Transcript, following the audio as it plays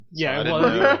Yeah, So I well,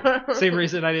 didn't know. same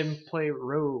reason I didn't play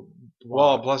Roblox.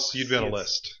 Well, plus you'd be on a It's-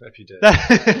 list if you did.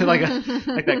 like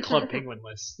that Club Penguin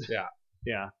list. Yeah.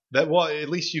 Yeah. Well, at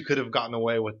least you could have gotten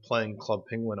away with playing Club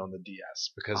Penguin on the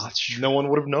DS because Oh, that's true. no one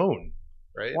would have known,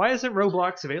 right? Why isn't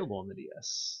Roblox available on the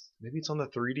DS? Maybe it's on the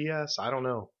 3DS. I don't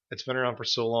know. It's been around for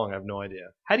so long. I have no idea.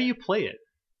 How do you play it?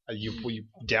 You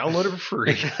download it for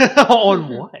free. On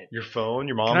what? Your phone,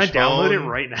 your Can mom's I download phone. it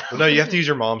right now? Well, no, you have to use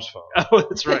your mom's phone, Oh,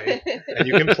 that's right. and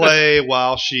you can play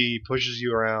while she pushes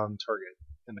you around Target.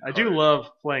 In the I cart. do love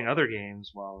playing other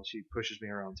games while she pushes me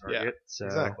around Target. Yeah, so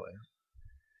exactly.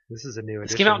 This is a new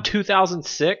This edition. came out in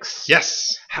 2006?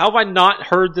 Yes. How have I not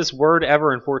heard this word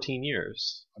ever in 14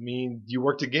 years? I mean, you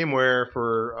worked at GameWare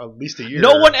for at least a year.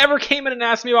 No one ever came in and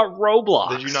asked me about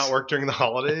Roblox. Did you not work during the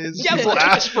holidays? Yes, People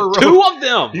ask for two of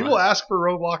them. People ask for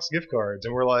Roblox gift cards,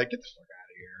 and we're like, get the fuck out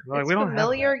of here. Like, It's we don't have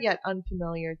familiar that. yet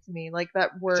unfamiliar to me. Like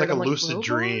that word. It's like a I'm lucid Roblox?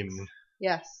 dream.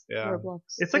 Yes. Yeah. Roblox.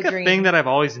 It's the like a dream. thing that I've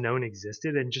always known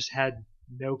existed and just had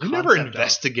no You concept never of.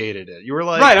 investigated it. You were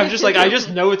like, Right, I'm just like, I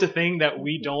just know it's a thing that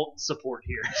we don't support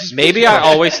here. Maybe I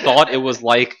always thought it was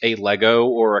like a Lego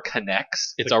or a Connect.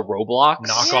 It's a Roblox.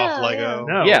 knockoff Yeah, Lego.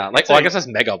 No. yeah, like it's well, I a- guess that's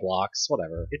Mega Blocks,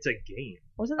 whatever. It's a game.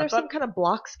 Wasn't I there thought- some kind of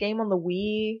blocks game on the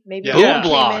Wii? Maybe Yeah. Boom Yeah.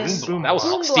 Blocks. Boom That was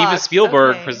Blocks. Steven Blocks,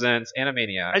 Spielberg okay. presents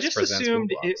Animaniacs. I just presents assumed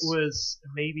Boom it Blocks. was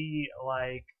maybe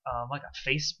like a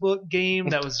Facebook game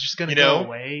that was just going to You know, go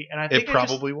away, and I think It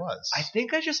probably was. I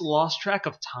think I just lost track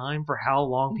of time for how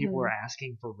long people Mhm. were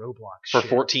asking for Roblox for shit.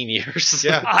 14 years.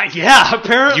 Yeah. Yeah,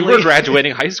 apparently You were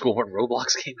graduating high school when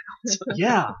Roblox came out.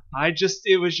 Yeah,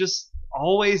 it was just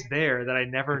always there that I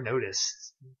never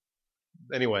noticed.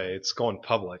 Anyway, it's going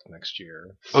public next year.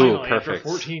 Finally, Ooh, perfect. After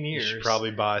 14 You years, should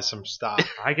probably buy some stock.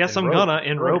 I guess in I'm gonna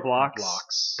in Roblox.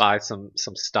 Blocks. Buy some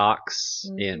stocks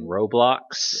in Mhm. Roblox.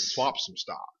 Swap some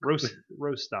stock. Roast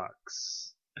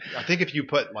stocks. I think if you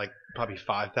put like probably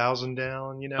 5,000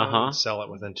 down, Uh-huh. and sell it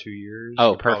within 2 years.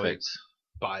 Oh, you'd probably perfect.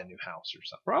 Buy a new house or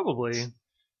something. Probably. I'm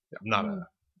not a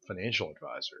financial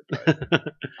advisor,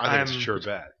 but I think it's a I'm- sure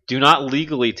bet. Do not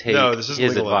legally take No, this is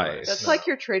his legal advice. advice. That's No. like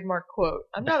your trademark quote.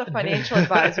 I'm not a financial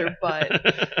advisor, but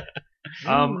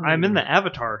I'm in the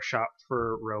avatar shop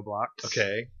for Roblox.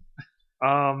 Okay.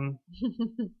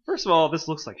 First of all, this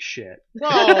looks like shit.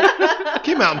 It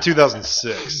came out in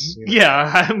 2006. you know.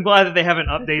 Yeah, I'm glad that they haven't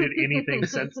updated anything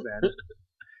since then.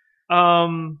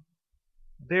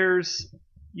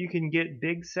 You can get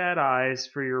big sad eyes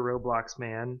for your Roblox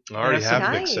man. I already There's have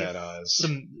some- big Nice. sad eyes.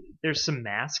 There's some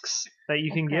masks that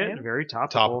you can Okay. get, very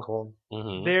topical. Topical.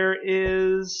 Mhm. There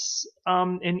is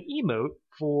an emote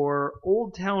for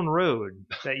Old Town Road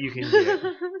that you can get.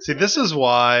 See, this is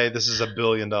why this is $1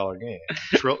 billion game.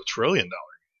 Trillion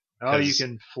dollar. Oh, you 'Cause-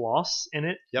 can floss in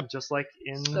it, Yep. just like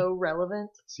in so relevant.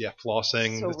 Yeah,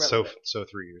 flossing. So It's so relevant.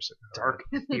 3 years ago. dark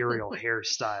ethereal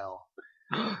hairstyle.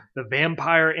 The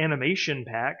vampire animation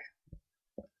pack.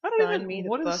 I don't Sign even. me the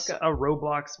What is fuck up. a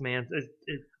Roblox man?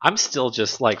 I'm still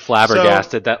just like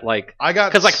flabbergasted that like I got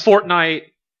because like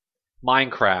Fortnite,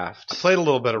 Minecraft. I played a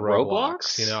little bit of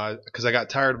Roblox? Roblox, because I got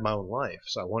tired of my own life,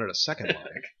 so I wanted a second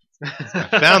life. I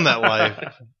found that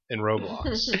life in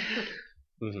Roblox.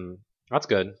 hmm That's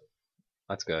good.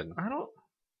 That's good. I don't.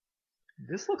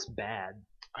 This looks bad.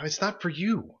 I mean, it's not for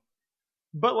you.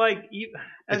 But like,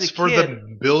 as It's a for kid,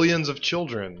 the billions of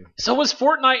children. So was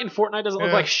Fortnite, and Fortnite doesn't look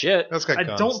Yeah. like shit. That's got I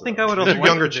guns, don't think though. I would have They're liked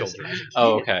younger this children, as a kid.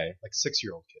 Oh, okay. like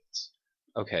 6-year-old kids.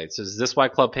 Okay, so is this why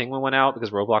Club Penguin went out? Because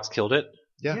Roblox killed it?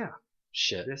 Yeah. Yeah.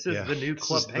 Shit. This is Yeah. the new This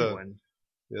Club is the- Penguin.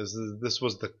 This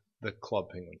was the Club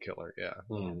Penguin killer. Yeah.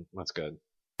 That's good.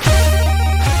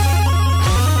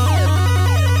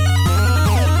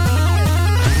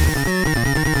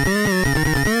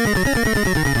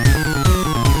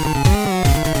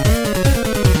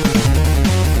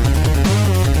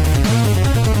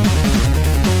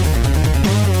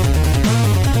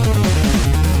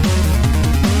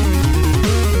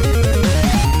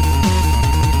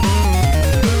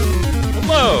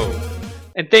 Hello,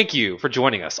 and thank you for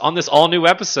joining us on this all-new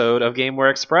episode of GameWare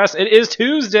Express. It is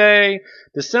Tuesday,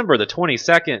 December the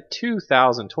 22nd,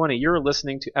 2020. You're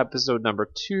listening to episode number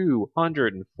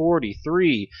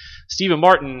 243. Stephen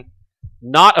Martin,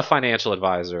 not a financial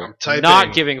advisor, I'm typing.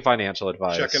 not giving financial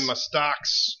advice. Checking my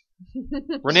stocks.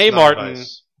 Renee It's not Martin,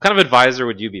 advice. what kind of advisor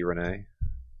would you be, Renee?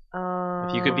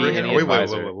 If you could be Wait, any wait,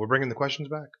 advisor. We're bringing the questions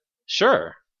back.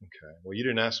 Sure. Okay. Well, you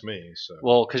didn't ask me, so.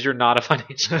 Well, because you're not a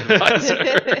financial advisor.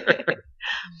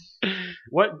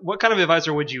 What kind of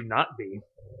advisor would you not be?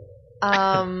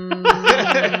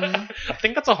 I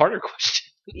think that's a harder question.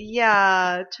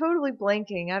 Yeah, totally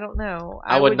blanking. I don't know.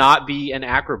 I would not be an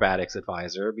acrobatics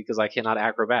advisor because I cannot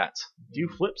acrobat. Do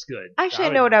flips good. Actually, I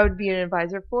know what I would be an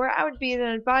advisor for. I would be an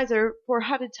advisor for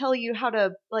how to tell you how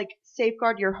to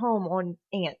safeguard your home on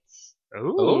ants.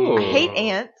 Ooh. I hate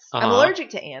ants. I'm Uh-huh.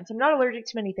 allergic to ants. I'm not allergic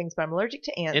to many things, but I'm allergic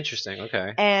to ants. Interesting.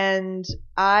 Okay. And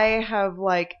I have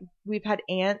we've had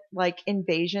ant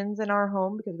invasions in our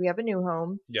home because we have a new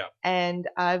home. Yeah. And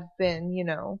I've been,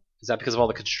 Is that because of all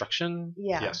the construction?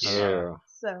 yeah. Yes. Ugh.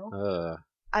 So Ugh.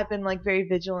 I've been very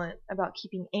vigilant about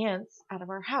keeping ants out of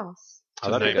our house.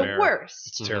 Oh, that'd be nightmare. good. The worst.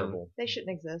 It's Mhm. terrible. They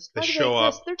shouldn't exist. They Why do show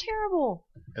exist? up. They're terrible.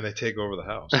 And they take over the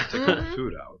house. They take all the Mhm.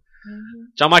 food out.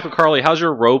 Mhm. John Michael Carley, how's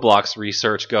your Roblox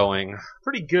research going?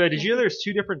 Pretty good. Did you know there's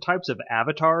two different types of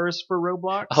avatars for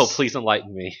Roblox? Oh, please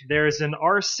enlighten me. There's an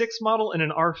R6 model and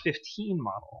an R15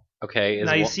 model. Okay.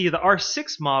 Now you see the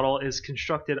R6 model is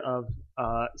constructed of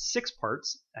 6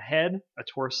 parts: a head, a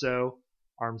torso,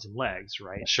 arms, and legs,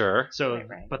 right? Sure. So,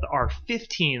 Right. but the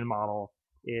R15 model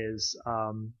is,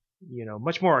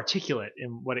 much more articulate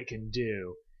in what it can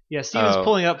do. Yeah, Steven's Oh.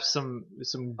 pulling up some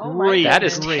Oh my great. That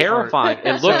is great terrifying. art.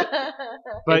 It look-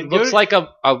 But It looks like a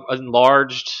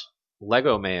enlarged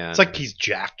Lego man. It's like he's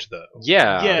jacked though.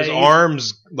 yeah. Yeah, His he-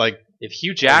 arms If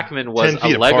Hugh Jackman was 10 a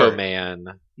feet Lego apart. man,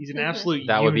 he's an absolute.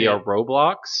 that would be a unit.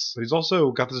 Roblox. but he's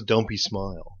also got this dumpy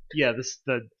smile. Yeah,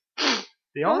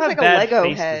 they all Looks have like a bad Lego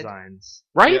face head. designs.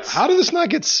 Right? Yeah, how did this not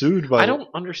get sued by? I don't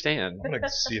understand. I'm gonna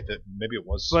see if maybe it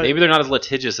was. But- Maybe they're not as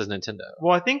litigious as Nintendo.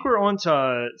 Well, I think we're on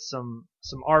to some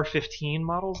R15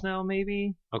 models now,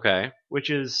 maybe, Okay. which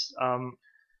is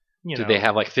Do they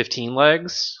have like 15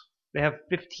 legs? they have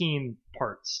 15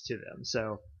 parts to them.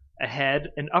 So a head,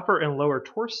 an upper and lower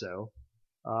torso,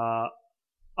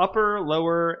 upper,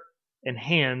 lower, and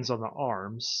hands on the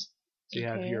arms. So you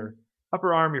have Okay. your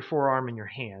upper arm, your forearm, and your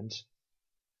hand.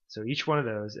 So each one of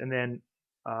those, and then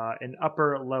an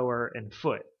upper, lower, and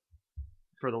foot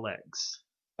for the legs.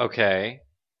 Okay.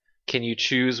 Can you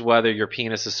choose whether your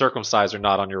penis is circumcised or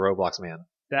not on your Roblox man?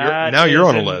 Now you're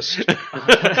on a list.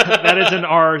 That is an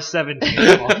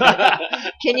R17 model.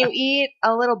 Can you eat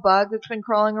a little bug that's been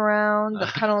crawling around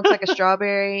that kind of looks like a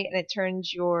strawberry and it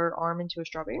turns your arm into a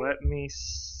strawberry? Let me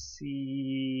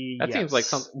see. That Yes. seems like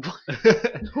something.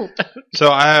 So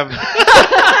I have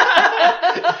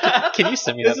Can you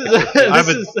send me that? This is picture? I have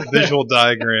This a is- visual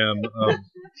diagram of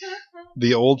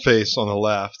the old face on the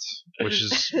left, which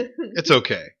is it's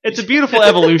okay. It's a beautiful I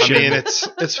evolution. mean,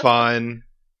 it's fine.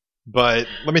 But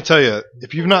let me tell you,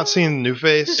 if you've not seen New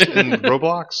Face in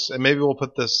Roblox, and maybe we'll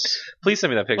put this. Please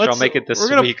send me that picture. I'll make it this We're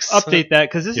gonna week's. update that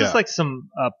because this Yeah. is like some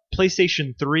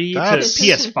PlayStation 3 That's- to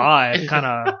PS5 kind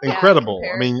of. Yeah, Incredible.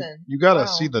 I mean, comparison. you got to Wow.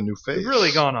 see the new face. We've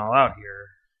really gone all out here.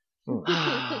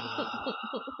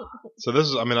 So this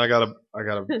is. I mean, I gotta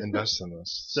invest in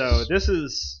this. So this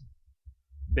has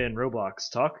been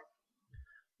Roblox talk.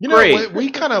 You know, Great. we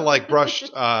kind of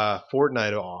brushed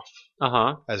Fortnite off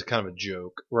Uh-huh. as kind of a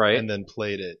joke, Right. and then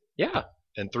played it. Yeah.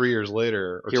 And 3 years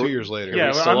later, or Here 2 we- years later, Here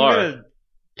Yeah, we well, still I'm are. gonna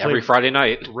Every play Friday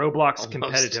night. Roblox Almost.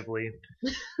 competitively.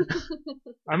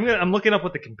 I'm looking up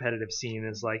what the competitive scene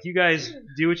is like. You guys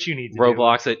do what you need to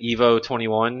Roblox at Evo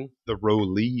 21. the Row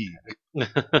League. do.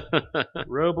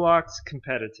 Roblox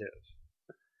competitive.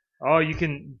 Oh, you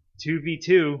can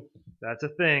 2v2. That's a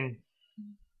thing.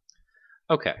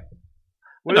 Okay.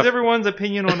 What is Enough. everyone's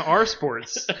opinion on R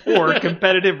Sports or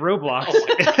competitive Roblox?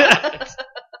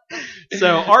 So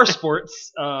R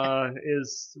Sports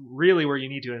is really where you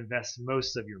need to invest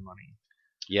most of your money.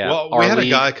 Yeah. Well, Our we had a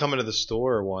league- guy come into the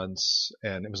store once,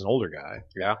 and it was an older guy.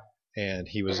 Yeah. And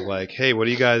he was like, "Hey, what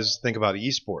do you guys think about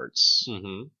esports?"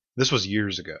 Mhm. This was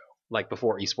years ago. Like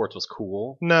before esports was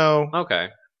cool. No, Okay.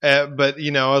 but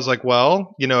I was like,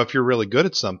 well, if you're really good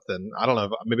at something, I don't know.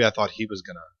 Maybe I thought he was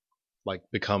gonna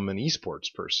become an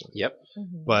esports person. Yep.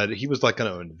 Mhm. But he was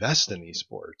gonna invest in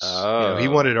esports. Oh. He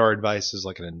wanted our advice as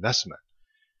an investment.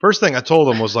 First thing I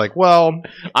told him was well,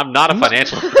 I'm not a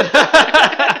financial.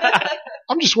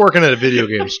 I'm just working at a video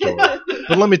game store.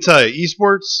 But let me tell you,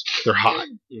 esports, they're hot.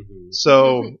 Mhm.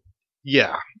 So,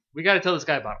 yeah, We got to tell this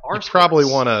guy about R you Sports. probably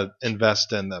want to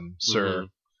invest in them, sir.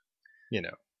 And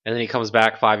then he comes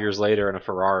back 5 years later in a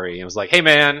Ferrari and was like, "Hey,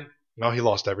 man." No, he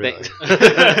lost everything.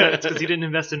 It's because he didn't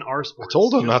invest in R Sports. I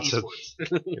told him just not to-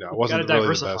 esports. I wasn't Gotta really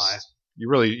diversify. the best.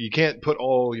 You can't put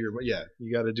all your,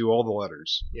 you got to do all the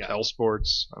letters. Yeah. L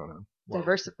Sports, I don't know.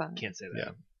 Diversify. Can't say that.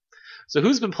 Yeah. So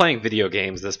who's been playing video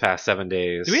games this past 7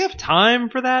 days? Do we have time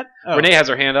for that? Oh. Renee has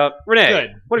her hand up. Renee, Good.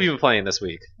 what have you been playing this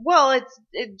week? Well,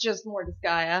 it's just more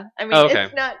Disgaea. I mean, Oh, okay.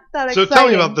 it's not that So exciting. tell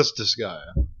me about this Disgaea.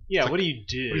 Yeah, like, what do you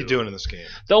do? What are you doing in this game?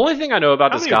 The only thing I know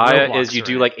about How many Disgaea Roblox is you are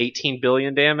do in like 18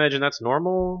 billion damage, and that's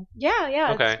normal.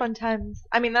 Yeah, Okay. it's fun times.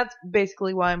 I mean, that's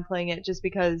basically why I'm playing it, just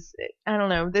because, I don't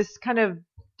know, this kind of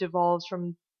devolves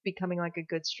from becoming like a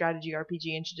good strategy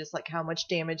RPG into just like how much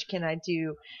damage can I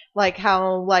do, like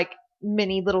how like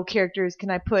many little characters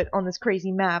can I put on this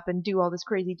crazy map and do all this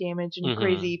crazy damage and Mhm.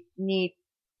 crazy neat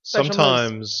special moves.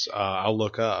 Sometimes I'll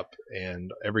look up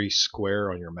and every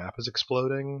square on your map is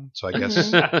exploding. So I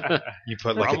guess Mhm. you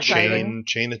put That's like a exciting.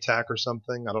 chain attack or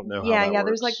something. I don't know how Yeah, that yeah, works.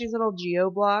 there's like these little geo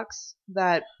blocks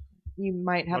that you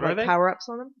might have What are like they? power ups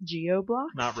on them. Geo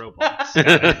blocks? Not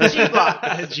Roblox.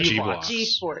 G-Block. G-Block. G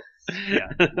Sports. Yeah.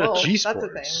 Well, G-Sports.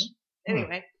 that's a thing.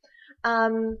 Anyway,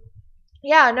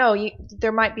 yeah, no,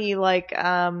 there might be like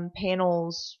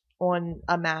panels on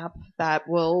a map that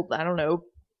will, I don't know,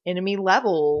 enemy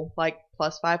level like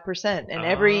plus 5%, and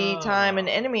every time an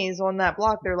Ah. enemy is on that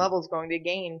block, their level is going to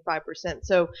gain 5%.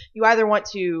 So you either want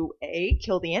to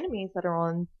kill the enemies that are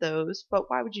on those,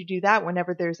 but why would you do that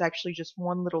whenever there's actually just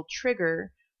one little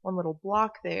trigger, one little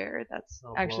block there that's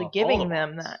Oh, actually blow up all giving the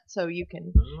them blocks. that, so you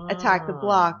can attack the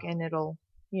block and it'll,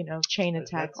 you know, chain That-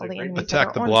 attack that's all a the great enemies. Attack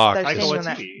that the are on Block that are Taika standing on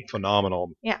that. Waititi.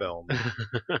 Phenomenal Yeah. film.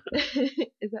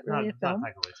 Is that really a film?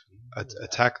 Not Taika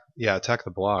Waititi. Attack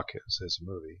the Block is a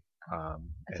movie.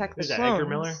 Attack the Is that Edgar Clones.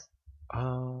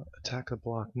 Miller? Attack the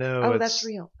Block. No, Oh, it's, that's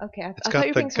real. Okay, I It's thought got you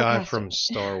were the being guy sarcastic. from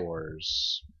Star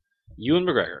Wars. Ewan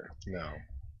McGregor. No,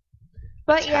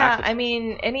 But yeah, Attack the- I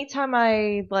mean, anytime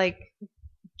I like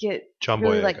get John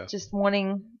really Boyega. like just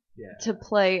wanting Yeah. to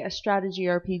play a strategy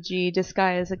RPG,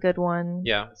 Disgaea is a good one.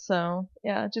 Yeah. So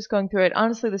yeah, just going through it.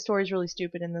 Honestly, the story's really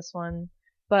stupid in this one,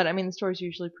 but I mean, the story's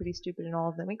usually pretty stupid in all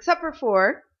of them, except for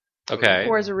 4. Okay.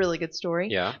 4 is a really good story.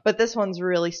 Yeah. But this one's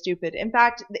really stupid. In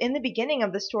fact, in the beginning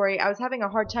of the story, I was having a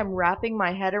hard time wrapping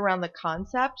my head around the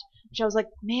concept, which I was like,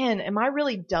 man, am I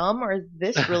really dumb or is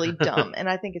this really dumb? And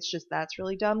I think it's just that's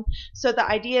really dumb. So the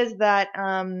idea is that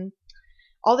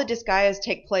all the Disgaeas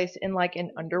take place in like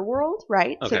an underworld,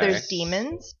 right? So Okay. there's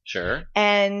demons. Sure.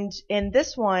 And in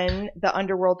this one, the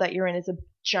underworld that you're in is a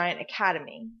giant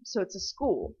academy. So it's a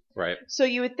school. Right. So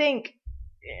you would think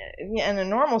in a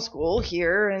normal school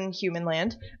here in human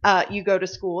land, you go to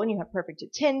school and you have perfect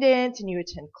attendance and you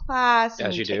attend class and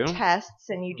As you take do. tests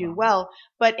and you do well.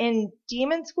 But in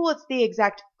demon school, it's the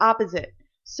exact opposite.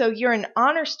 So you're an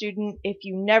honor student if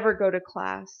you never go to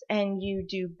class and you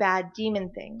do bad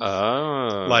demon things.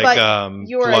 Oh. like But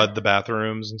you're a- flood the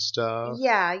bathrooms and stuff.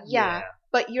 Yeah.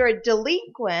 But you're a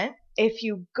delinquent if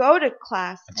you go to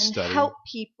class And and study. help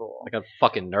people. like a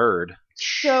fucking nerd.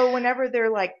 So whenever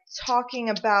they're like talking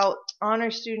about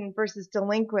honor student versus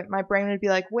delinquent, my brain would be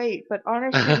like, wait, but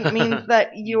honor student means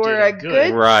that you're did a it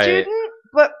good. good Right. student,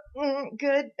 but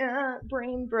good,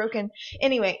 brain broken.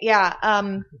 Anyway, yeah,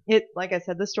 it, like I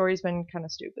said, the story's been kind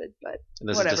of stupid, but And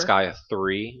this whatever. is Disgaea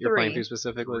 3 you're playing 3. through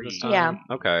specifically this 3. time?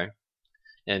 Yeah. Okay.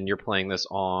 And you're playing this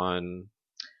on...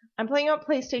 I'm playing on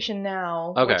PlayStation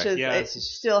Now, Okay. which is Yeah, it's this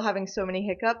is- still having so many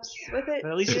hiccups with it.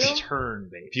 But at least too. it's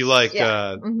turn-based. If you like,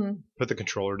 Yeah. hmm put the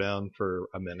controller down for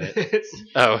a minute.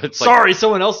 Oh, it's like... Sorry,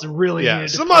 someone else really Yeah, needed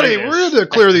to somebody, play we're this. going to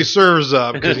clear these servers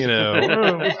up because We've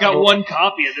know got one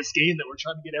copy of this game that we're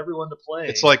trying to get everyone to play.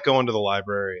 it's like going to the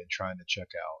library and trying to check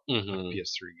out a Mhm.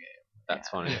 PS3 game. That's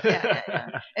funny.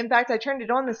 Yeah. In fact, I turned it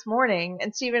on this morning,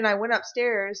 and Steven and I went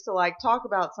upstairs to like talk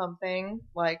about something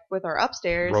like with our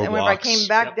upstairs. And whenever I Roblox. came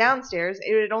back Yep. downstairs,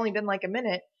 it had only been like a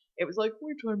minute. It was like,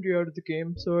 we timed you out of the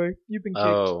game. Sorry, you've been kicked.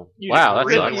 Oh, You wow, that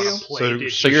didn't really sucks. wanna play, So-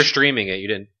 did So you? you're streaming it. You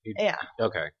didn't... Yeah.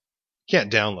 Okay. Can't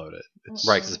download it. It's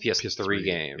Right, because it's a PS3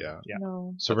 game. Yeah. Yeah.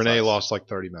 No. So That Renee sucks. lost like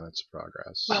 30 minutes of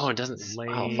progress. Oh, it doesn't... Oh,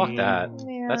 Lame. fuck that.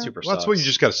 Yeah. That super Well, sucks. that's what you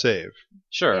just got to save.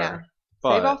 Sure. Yeah.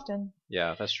 But, Save often.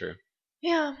 yeah, that's true.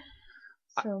 Yeah.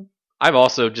 So. I've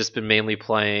also just been mainly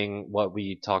playing what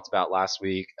we talked about last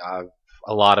week.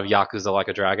 A lot of Yakuza Like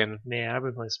a Dragon. Man, I've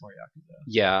been playing some more Yakuza.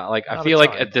 Yeah, like I Not feel a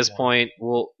like ton, at this yeah. point,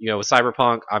 we'll with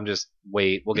Cyberpunk,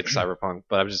 we'll get to Cyberpunk,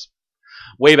 but I'm just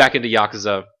way back into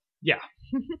Yakuza. Yeah.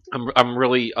 I'm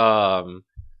really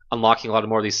unlocking a lot of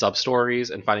more of these sub stories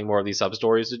and finding more of these sub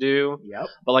stories to do. Yep.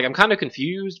 But like I'm kind of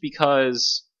confused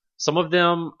because some of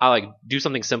them I like do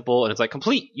something simple and it's like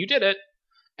complete, you did it.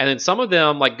 And then some of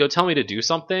them like go tell me to do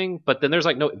something, but then there's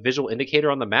like no visual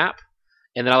indicator on the map.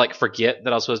 And then I like forget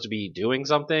that I was supposed to be doing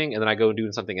something, and then I go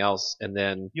doing something else, and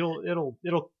then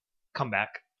It'll come back.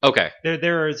 okay,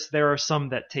 There are some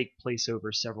that take place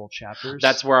over several chapters.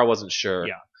 that's where I wasn't sure.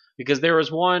 Yeah. Because there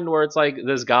was one where it's like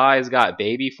this guy's got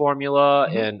baby formula,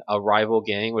 Mhm. and a rival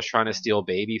gang was trying to steal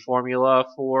baby formula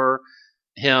for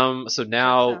him. So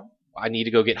now I need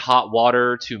to go get hot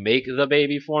water to make the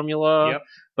baby formula. Yep.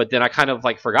 But then I kind of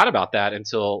like forgot about that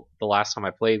until the last time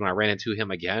I played when I ran into him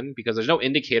again, because there's no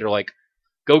indicator like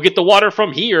go get the water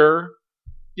from here.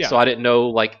 Yeah. So I didn't know,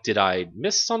 like, did I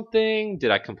miss something?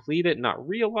 Did I complete it and not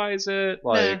realize it?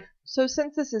 Like, Nah. So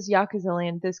since this is Yakuza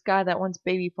Land, this guy that wants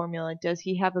baby formula, does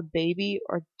he have a baby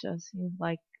or does he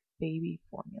like baby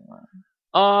formula?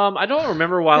 I don't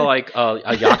remember why like a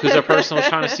Yakuza person was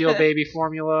trying to steal baby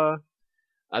formula.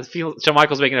 I feel Shawn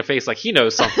Michaels making a face like he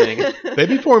knows something.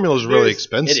 Baby formula is really There's-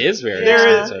 expensive. It is very There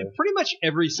is expensive. pretty much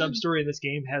every sub story in this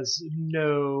game has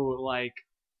no like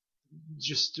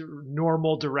just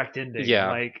normal direct ending. Yeah.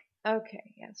 Like Okay,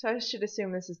 yeah. So I should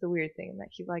assume this is the weird thing that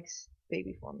he likes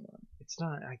baby formula. it's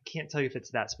not. I can't tell you if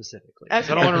it's that specifically. Okay, 'cause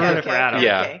I don't want to ruin it for okay, Adam.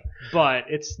 Yeah. okay. But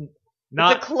it's It's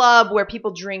not. a club where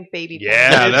people drink baby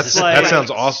Yeah, formula. It's that's like- that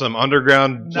sounds awesome.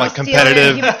 Underground, Not like Stealing it,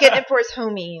 competitive, He was getting it for his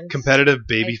homies. competitive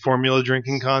baby Like- formula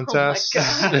drinking contest.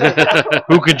 God.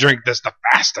 Who can drink this the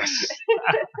fastest?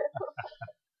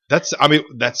 That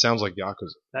sounds like Yakuza.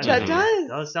 that That Mhm.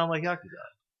 does. sound like Yakuza.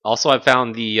 Also, I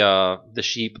found the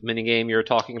sheep minigame you were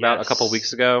talking about a couple Yes.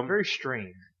 weeks ago, Very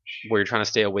strange. where you're trying to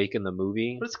stay awake in the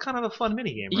movie. But it's kind of a fun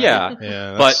minigame, right? Yeah, Yeah,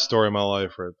 that's But- the story of my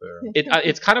life right there.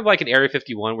 it's kind of like an Area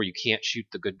 51 where you can't shoot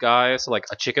the good guy. So like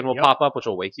a chicken will Yep. pop up, which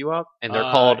will wake you up, and they're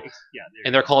called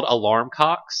Yeah. called alarm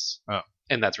cocks. Oh.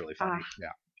 And that's really funny. Ah. Yeah,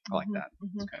 I like that.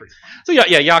 Mhm. So yeah,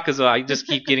 Yakuza. I just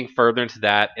keep getting further into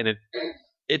that, and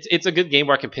it's a good game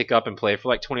where I can pick up and play for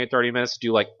like 20 or 30 minutes,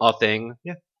 do like a thing,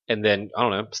 Yeah. and then I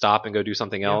don't know, stop and go do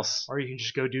something Yeah. else. Or you can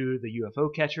just go do the UFO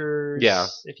catchers Yeah.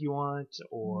 if you want,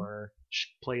 or just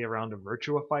play around a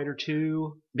Virtua Fighter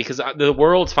 2. Because the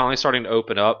world's finally starting to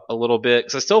open up a little bit.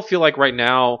 Because I still feel like right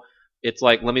now it's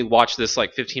like let me watch this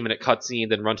like 15-minute cutscene,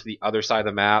 then run to the other side of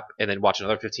the map, and then watch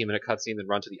another 15-minute cutscene, then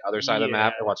run to the other side of the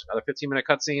map Yeah. and watch another 15-minute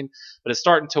cutscene. But it's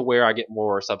starting to where I get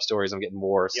more sub stories. I'm getting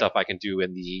more stuff I can do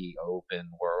in the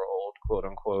open world, quote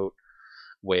unquote,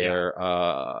 where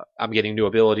I'm getting new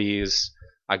abilities.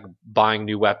 I'm buying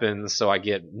new weapons, so I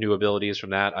get new abilities from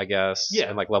that, I guess. Yeah.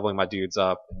 And like leveling my dudes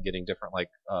up and getting different like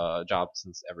jobs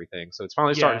and everything. So it's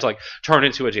finally Yeah. starting to like turn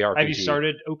into a JRPG. Have you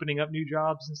started opening up new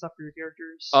jobs and stuff for your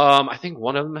characters? I think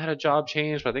one of them had a job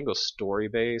change, but I think it was story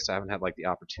based. I haven't had like the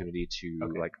opportunity to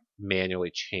Okay. like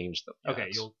manually change them. okay,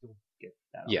 yet. you'll get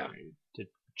that Yeah. opportunity to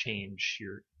change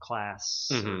your class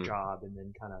Mhm. or job and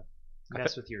then kind of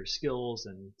mess with your skills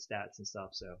and stats and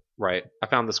stuff. So. Right. I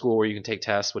found the school where you can take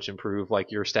tests which improve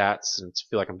like your stats and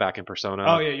feel like I'm back in Persona.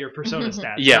 Oh yeah, your persona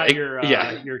stats. Yeah, not your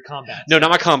yeah. your combat. No, not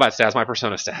my combat stats, my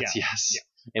Persona stats. Yeah, Yes.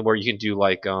 And where you can do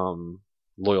like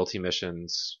loyalty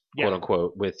missions, Yeah. quote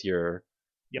unquote, with your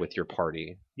Yep. with your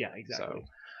party. Yeah, exactly. So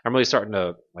I'm really starting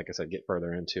to, like I said, get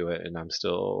further into it, and I'm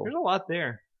still There's a lot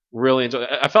there. really enjoying.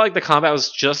 I felt like the combat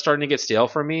was just starting to get stale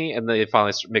for me, and they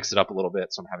finally mixed it up a little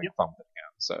bit, so I'm having fun with it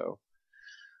again. So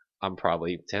I'm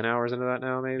probably 10 hours into that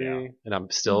now, maybe, Yeah. and I'm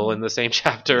still in the same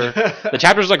chapter. The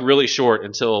chapter's like really short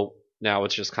until now.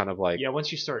 It's just kind of like, yeah,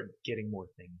 once you start getting more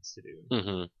things to do,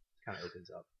 hmm it kind of opens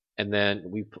up. And then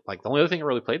we like the only other thing I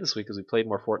really played this week is we played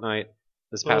more Fortnite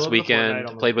this Played a past little bit of Fortnite weekend.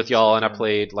 on the Played with this y'all, and I weekend.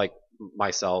 played like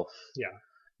myself. Yeah.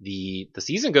 The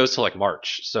season goes till like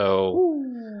March, so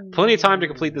plenty of time to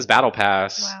complete this battle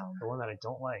pass. Wow. The one that I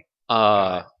don't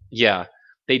like. Yeah.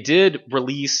 They did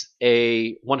release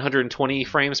a 120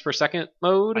 frames per second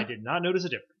mode. I did not notice a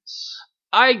difference.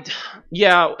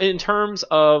 Yeah, in terms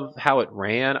of how it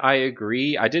ran, I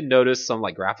agree. I did notice some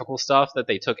like graphical stuff that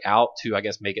they took out to, I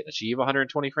guess, make it achieve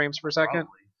 120 frames per second.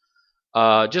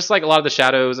 Probably. Just like a lot of the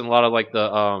shadows and a lot of like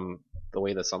the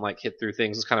way the sunlight hit through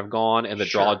things was kind of gone, and the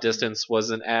draw Sure. distance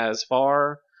wasn't as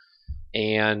far.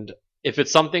 And if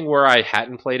it's something where I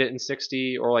hadn't played it in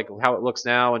 60 or like how it looks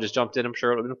now and just jumped in, I'm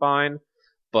sure it would have been fine.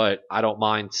 But I don't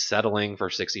mind settling for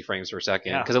 60 frames per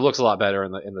second Yeah. because it looks a lot better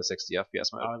in the 60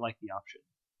 FPS mode. I would like the option.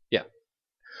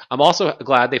 I'm also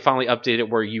glad they finally updated it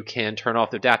where you can turn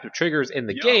off the adaptive triggers in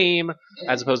the Yeah. game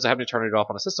as opposed to having to turn it off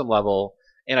on a system level.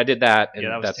 And I did that, and Yeah,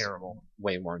 that was that's terrible.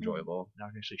 way more enjoyable. Now I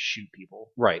can actually shoot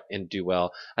people. Right, and do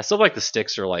well. I still like the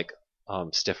sticks are like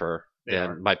stiffer They than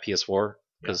are. my PS4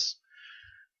 because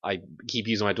I keep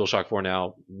using my DualShock 4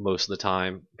 now most of the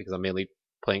time because I'm mainly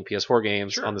playing PS4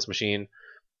 games Sure. on this machine.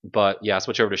 But yeah, I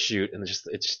switch over to shoot, and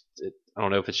I don't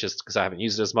know if it's just because I haven't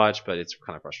used it as much, but it's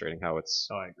kind of frustrating how it's.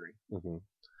 Oh, I agree. hmm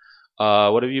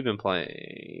what have you been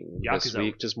playing this Yakuza.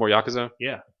 week? Just more Yakuza?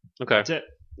 Yeah, Okay. that's it.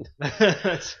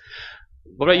 That's-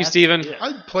 What about you, Steven? yeah.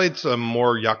 I played some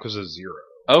more Yakuza 0.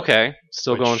 Okay.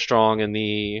 Still Which- going strong in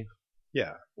the.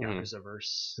 Yeah. Mhm.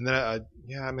 Yakuza-verse. And then I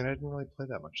didn't really play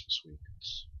that much this week.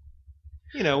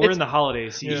 You know, we're It's- in the holiday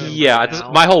season. Yeah, right it's-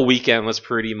 now. my whole weekend was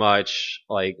pretty much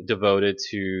like devoted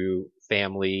to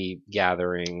family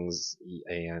gatherings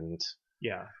and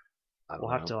Yeah, I don't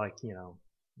we'll know. have to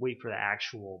wait for the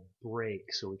actual break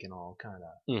so we can all kind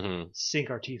of hmm sink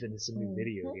our teeth into some new Mhm.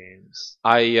 video games.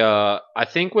 I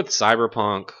think with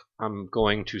Cyberpunk, I'm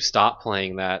going to stop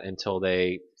playing that until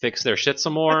they fix their shit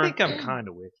some more. I think I'm kind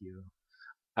of with you.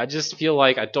 I just feel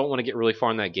like I don't want to get really far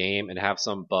in that game and have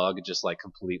some bug just like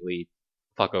completely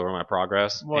fuck over my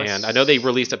progress. Well, And I know they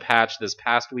released a patch this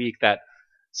past week that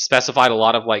specified a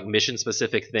lot of like mission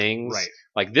specific things. Right.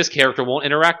 Like this character won't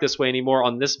interact this way anymore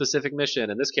on this specific mission,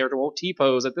 and this character won't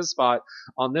T-pose at this spot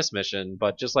on this mission,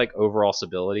 but just like overall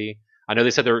stability. I know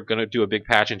they said they were going to do a big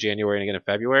patch in January and again in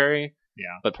February. Yeah.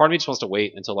 But part of me just wants to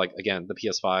wait until like again the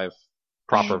PS5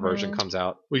 proper Mhm. version comes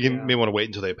out. We can Yeah. may want to wait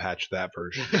until they patch that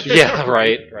version. Yeah,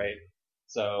 right.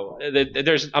 So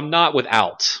I'm not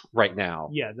without right now.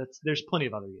 Yeah, there's plenty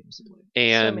of other games to play.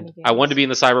 And many I wanted games. to be in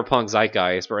the Cyberpunk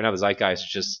zeitgeist, but right now the zeitgeist is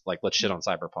just like let's shit on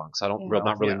Cyberpunk. So Yeah. I'm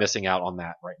not really Yeah. missing out on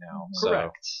that right now. Mhm. So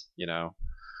Correct. you know,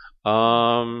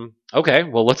 okay.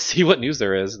 Well, let's see what news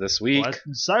there is this week. Well,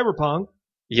 Cyberpunk,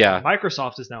 Yeah.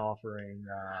 Microsoft is now offering.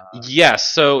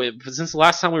 Yes. So since the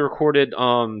last time we recorded,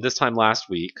 this time last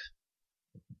week,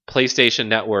 PlayStation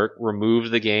Network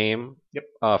removed the game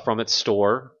from its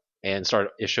store and started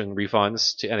issuing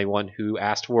refunds to anyone who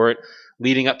asked for it.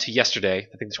 Leading up to yesterday,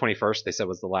 I think the 21st, they said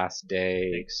was the last I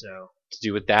day think so. to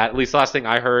do with that. At least the last thing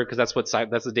I heard, because that's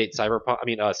the date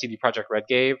CD Projekt Red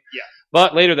gave. Yeah.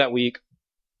 But later that week,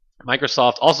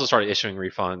 Microsoft also started issuing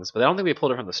refunds, but I don't think they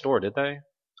pulled it from the store, did they?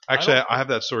 Actually, I have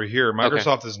that story here.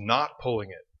 Microsoft is not pulling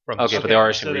it from the Okay, store. but they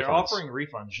are So issuing they're refunds. offering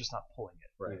refunds, just not pulling it.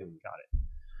 Right. Mhm. Got it.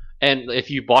 And if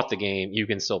you bought the game, you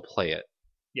can still play it.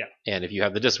 Yeah. And if you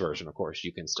have the disc version, of course,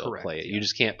 you can still Correct, play it. yeah. You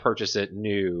just can't purchase it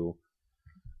new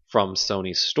from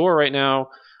Sony's store right now.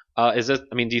 Do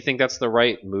you think that's the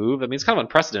right move? I mean, it's kind of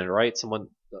unprecedented, right? Someone,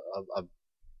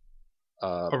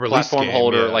 A release platform game,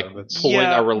 holder, yeah, like that's- pulling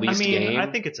Yeah, a released I mean, game. I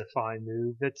think it's a fine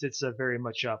move. It's a very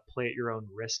much a play at your own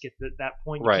risk at that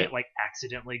point. You Right. can't like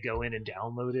accidentally go in and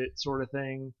download it, sort of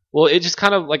thing. Well, it just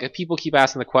kind of like people keep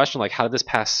asking the question, like, how did this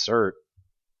pass cert?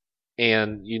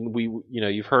 And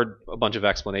you've heard a bunch of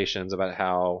explanations about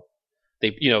how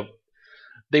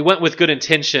they went with good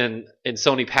intention, and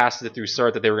Sony passed it through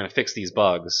cert that they were going to fix these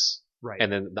bugs, Right.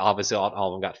 and then obviously all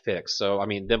of them got fixed. So I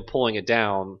mean, them pulling it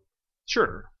down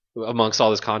Sure. amongst all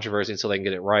this controversy until they can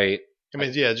get it right. I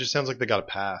mean, yeah, it just sounds like they got a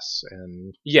pass,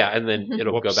 and Yeah, and then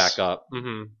it'll go Whoops. back up.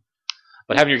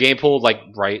 But having your game pulled like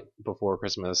right before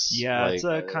Christmas, Yeah, like, it's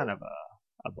a kind of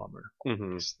a bummer.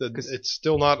 mhm. it's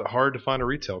still not hard to find a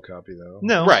retail copy though.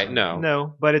 No. Right, no.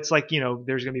 No, but it's like, there's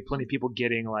going to be plenty of people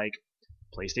getting like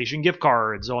PlayStation gift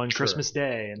cards on Sure. Christmas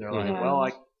Day, and they're like, Mhm. well,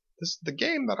 This is the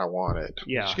game that I wanted.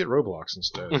 Yeah. You should get Roblox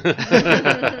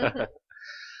instead.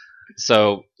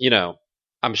 So,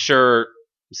 I'm sure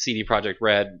CD Projekt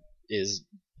Red is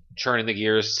churning the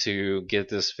gears to get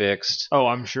this fixed. oh,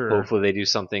 I'm sure. Hopefully they do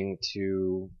something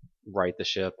to right the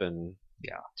ship and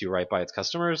do right by its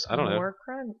customers. I don't know. More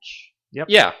crunch.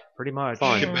 Yeah. Pretty much.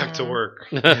 Fine. Get back to work.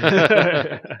 Too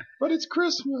But it's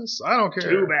Christmas. I don't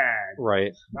care. bad.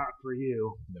 Right. Not for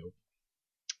you.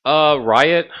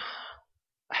 Riot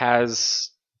has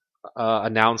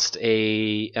announced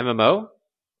a MMO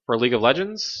for League of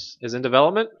Legends is in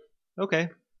development. Okay.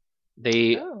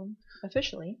 They Oh,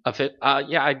 officially.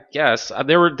 yeah, I guess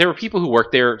there were people who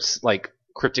worked there like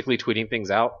cryptically tweeting things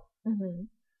out Mm-hmm.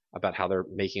 about how they're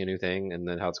making a new thing and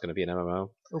then how it's going to be an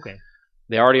MMO. Okay.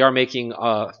 They already are making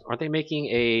aren't they making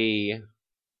a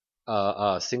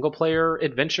single player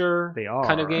adventure They are.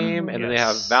 kind of game, and then they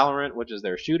have Yes. Valorant, which is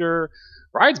their shooter.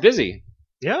 Riot's busy.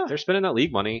 Yeah. They're spending that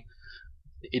league money.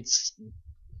 It's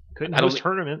Couldn't I don't host thi-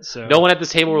 tournaments, so no one at this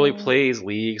table really Mm. plays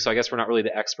League, so I guess we're not really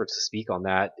the experts to speak on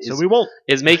that. so we won't.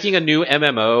 Is making a new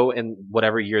MMO in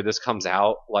whatever year this comes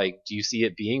out, like, do you see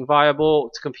it being viable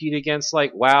to compete against,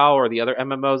 like, WoW or the other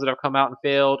MMOs that have come out and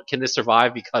failed? Can this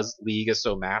survive because League is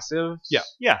so massive?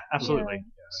 Yeah, absolutely.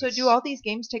 So do all these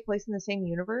games take place in the same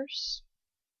universe?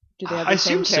 Do they have I the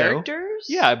same assume so. characters?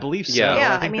 Yeah, I believe so. Yeah.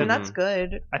 Yeah, I I think mean that- that's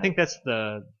good. I think that's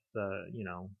the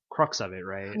crux of it,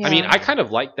 right? Yeah. I mean, I kind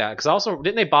of like that, because also,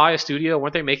 didn't they buy a studio?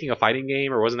 Weren't they making a fighting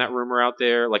game, or wasn't that rumor out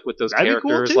there, like, with those That'd be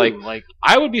characters? cool too. Like,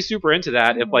 I would be super into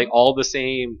that if, Mhm. like, all the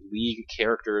same League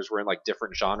characters were in, like,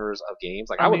 different genres of games.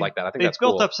 Like, I would mean, like that. I think they've that's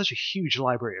built cool. up such a huge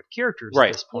library of characters Right.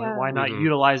 at this point. Yeah. Why not Mhm.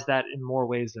 utilize that in more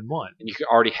ways than one? And you could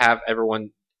already have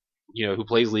everyone, who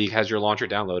plays League has your launcher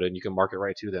downloaded, and you can market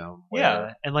right to them.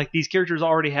 Yeah, and like these characters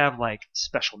already have like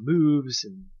special moves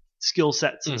and skill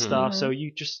sets and Mhm. stuff. So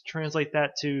you just translate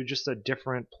that to just a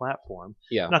different platform.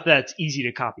 Yeah. Not that it's easy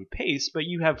to copy paste, but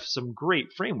you have some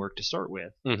great framework to start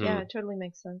with, Mhm. Yeah, it totally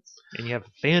makes sense. and you have a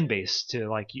fan base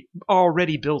to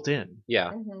already built in.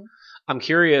 Yeah. Hmm. I'm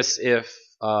curious if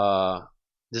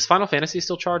does Final Fantasy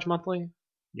still charge monthly?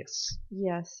 Yes.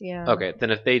 Yes, yeah. Okay, then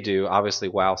if they do, obviously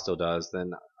WoW still does.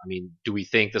 Then I mean, do we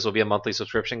think this will be a monthly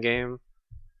subscription game?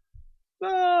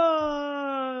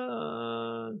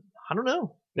 I don't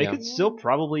know. They Yeah. could still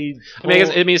probably. I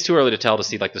mean, it's too early to tell to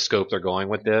see like the scope they're going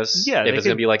with this. Yeah, if they it's going to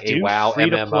could be like a do WoW free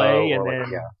to MMO play or and like,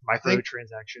 then yeah.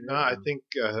 microtransaction. No, I think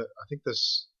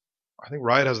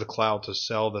Riot has the clout to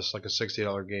sell this like a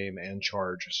 $60 game and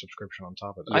charge a subscription on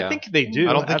top of it. Yeah. I think they do.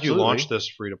 I don't think you absolutely. launch this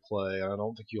free to play. I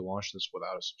don't think you launch this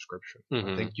without a subscription.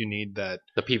 Mhm. I think you need that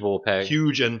The people will pay.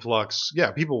 huge influx.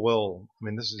 Yeah, people will. I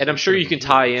mean, this is. And I'm it's sure gonna you be can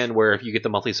tie huge. in where if you get the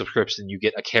monthly subscription, you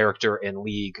get a character in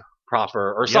League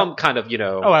proper or some kind of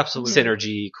Oh, absolutely.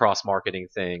 synergy cross marketing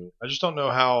thing. I just don't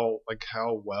know how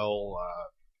well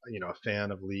a fan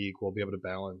of League will be able to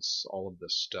balance all of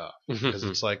this stuff because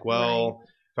it's like, well,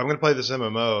 if I'm going to play this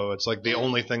MMO, it's like the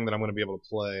only thing that I'm going to be able to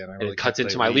play, and I really it cuts can't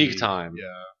into play my League time. Yeah,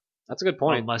 That's a good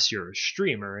Well, point. unless you're a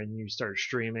streamer and you start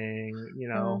streaming,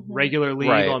 Mhm. regular League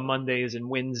Right. on Mondays and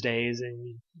Wednesdays, and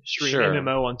you stream Sure.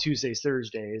 MMO on Tuesdays,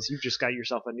 Thursdays. You've just got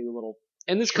yourself a new little.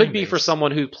 And this Stream could be for base.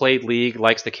 someone who played League,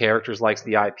 likes the characters, likes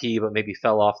the IP, but maybe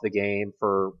fell off the game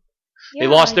for they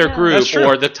Yeah, lost their yeah. group That's true.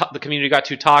 or the community got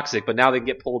too toxic, but now they can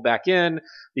get pulled back in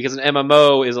because an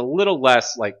MMO is a little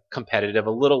less like competitive,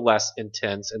 a little less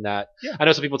intense in that. Yeah. I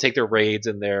know some people take their raids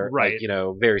and their Right.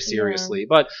 very seriously,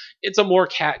 but it's a more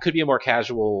could be a more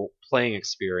casual playing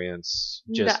experience.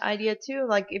 Just The idea too,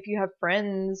 like if you have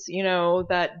friends,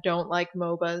 that don't like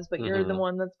MOBAs, but you're the Mhm.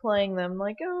 one that's playing them,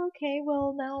 like, oh, okay,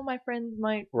 well now my friends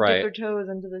might Right. dip their toes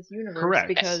into this universe Correct.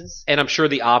 because and I'm sure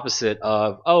the opposite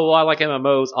of, oh, well, I like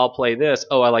MMOs, I'll play this.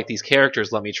 Oh, I like these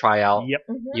characters, let me try out, Yep.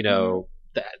 Mhm,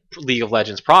 the League of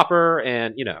Legends proper,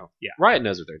 and Yeah. Riot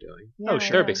knows what they're doing. yeah, Oh,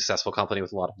 sure. They're a big successful company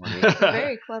with a lot of money.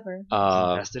 very clever.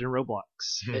 Invested in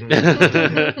Roblox.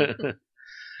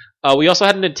 We also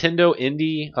had a Nintendo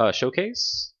Indie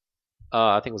showcase.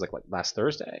 I think it was like last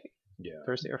Thursday. Yeah.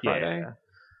 Thursday or Friday. Yeah.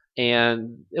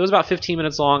 And it was about 15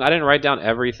 minutes long. I didn't write down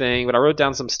everything, but I wrote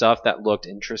down some stuff that looked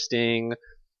interesting.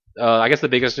 I guess the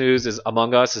biggest news is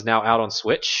Among Us is now out on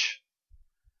Switch.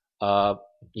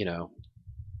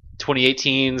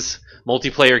 2018's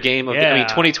multiplayer game of Yeah.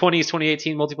 2020's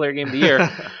 2018 multiplayer game of the year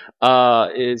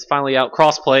is finally out,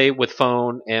 crossplay with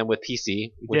phone and with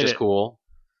PC, which Did is it. cool.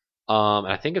 And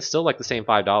I think it's still like the same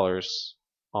 $5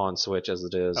 on Switch as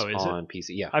it is Oh, is it? on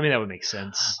PC. Yeah, I mean, that would make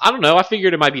sense. I don't know. I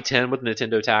figured it might be 10 with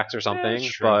Nintendo tax or something, that's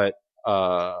true. but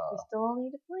You still all need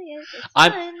to play it. It's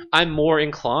I'm- fun. I'm more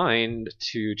inclined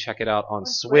to check it out on On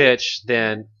Switch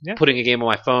than Yeah. putting a game on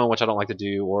my phone, which I don't like to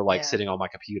do, or like Yeah. sitting on my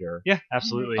computer. Yeah,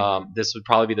 absolutely. This would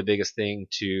probably be the biggest thing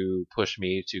to push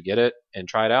me to get it and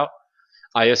try it out.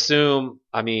 I assume,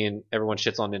 everyone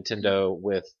shits on Nintendo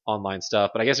with online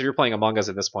stuff, but I guess if you're playing Among Us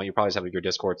at this point, you probably just have your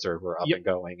Discord server up Yep. and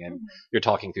going, and Mhm. you're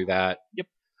talking through that. Yep.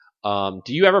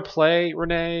 Do you ever play,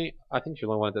 Renee? I think you're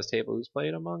the only one at this table who's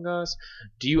played Among Us.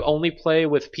 Do you only play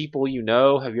with people you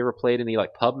know? Have you ever played any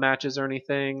like pub matches or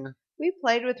anything? We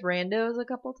played with randos a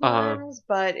couple Uh-huh. times,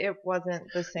 but it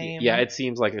wasn't the same. Yeah, it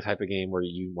seems like the type of game where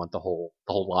you want the whole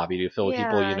lobby to fill with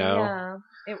people you know.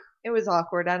 Yeah. It was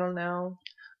awkward. I don't know.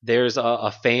 There's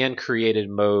a fan created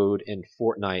mode in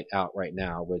Fortnite out right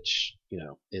now, which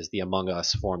is the Among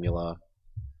Us formula.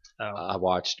 Oh. I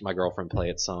watched my girlfriend play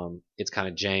it some. It's kind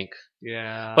of jank,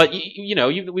 Yeah. but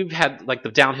we've had like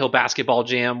the downhill basketball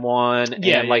jam one, and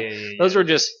yeah. those are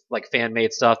just like fan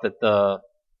made stuff that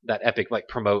Epic like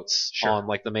promotes Sure. on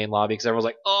like the main lobby because everyone's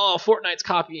like, oh, Fortnite's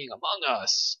copying Among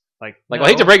Us. like Like I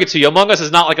hate to break it to you, Among Us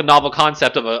is not like a novel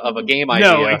concept of a game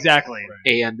idea. No, exactly.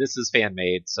 And this is fan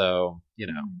made, so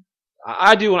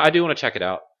I do want to check it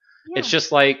out. Yeah. It's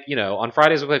just like on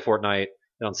Fridays we play Fortnite,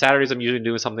 and on Saturdays I'm usually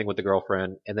doing something with the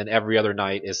girlfriend, and then every other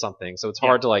night is something. So it's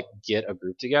hard to like get a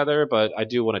group together, but I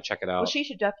do want to check it out. Well, she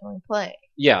should definitely play.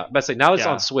 Yeah, but say now that it's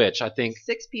Yeah. on Switch, I think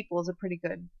 6 people is a pretty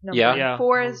good number. Yeah. Yeah.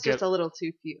 4 We'll is just a little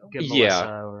too few. Get Yeah. Melissa,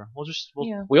 or we'll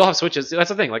Yeah. we all have Switches. That's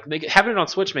the thing. Like having it on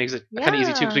Switch makes it kind of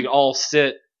easy too, because we can all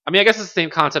sit. I guess it's the same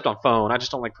concept on phone. I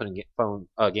just don't like putting phone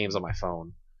games on my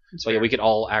phone. So yeah, we could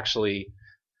all actually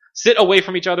sit away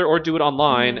from each other or do it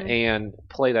online Mhm. and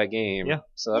play that game. Yeah.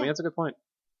 So that's a good point.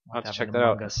 I'll have to check an that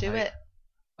out. Among Us Do night. it.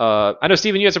 I know,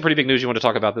 Steven, you had some pretty big news you want to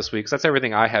talk about this week. So that's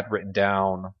everything I had written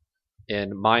down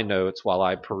in my notes while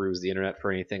I peruse the internet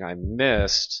for anything I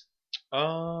missed.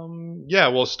 Yeah,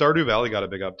 well, Stardew Valley got a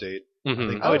big update. I Mhm.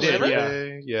 think Oh, it did,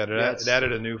 yesterday. Yeah, it's- it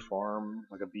added a new farm,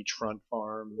 like a beachfront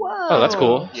farm. Whoa. Oh, that's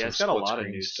cool. Yeah, it's Some got a split lot of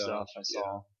screen new stuff I saw.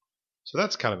 Yeah. So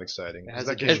that's kind of exciting. It 'cause has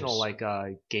that additional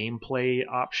game's- gameplay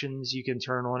options you can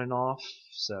turn on and off.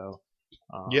 So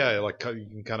Yeah, like you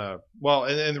can kind of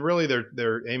and really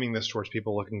they're aiming this towards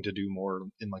people looking to do more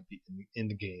in like the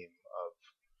end game of,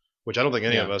 which I don't think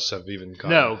any Yeah. of us have even gotten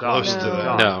no, God, close No. to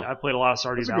that. No. I played a lot of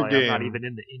Stardew That's a Valley. good I'm not game. even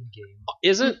in the end game.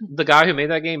 Isn't the guy who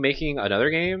made that game making another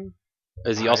game?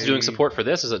 Is he also doing I- support for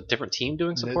this? Is a different team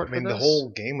doing support I mean, for the this? whole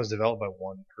game was developed by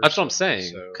one person. That's what I'm saying.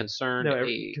 so- Concerned No,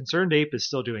 Ape. Concerned Ape is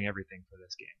still doing everything for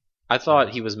this game. I thought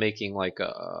he was making like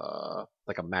a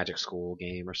Magic School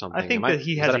game or something. I think Am that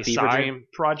he is has that a fever side dream?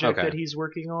 project Okay. that he's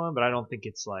working on, but I don't think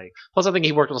it's like Plus, I think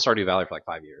he worked on Stardew Valley for like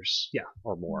 5 years. Yeah.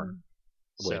 or more.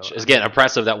 So, Which is again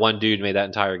impressive that one dude made that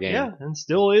entire game. yeah, and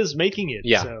still is making it.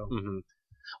 Yeah. So, hmm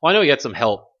Well, I know he had some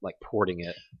help like porting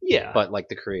it, yeah, but like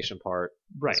the creation part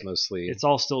right. is mostly. It's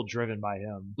all still driven by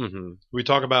him. hmm We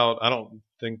talk about. I don't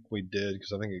think we did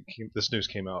because I think this news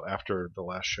came out after the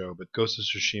last show. But Ghost of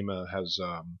Tsushima has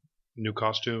new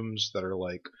costumes that are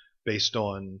like based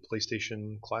on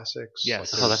PlayStation classics.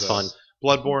 Yes. Like Oh, that's there's a fun.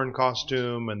 Bloodborne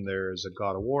costume, and there's a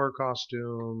God of War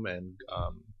costume, and I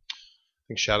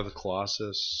think Shadow of the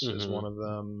Colossus is Mhm. one of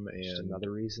them, Just and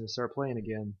another reason to start playing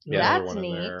again. Yeah. another That's one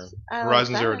in neat. there. I like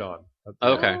Horizon that. Zero Dawn.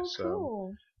 Okay. Oh, So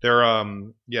cool. they're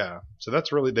yeah. So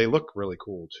that's really they look really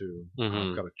cool too. Mhm.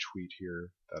 I've got a tweet here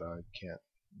that I can't.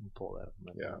 Let me pull that up on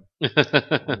my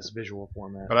Yeah. phone in this visual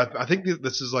format. But I think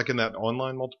this is like in that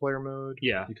online multiplayer mode.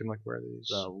 Yeah. You can like wear these.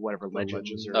 Whatever The Legends.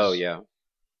 Legends. or Oh yeah,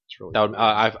 It's really that would, cool.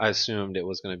 I assumed it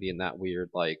was going to be in that weird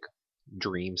like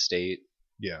dream state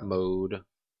yeah. mode.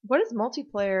 What is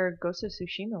multiplayer Ghost of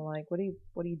Tsushima like? What do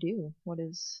you do? What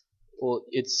is? Well,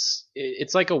 it's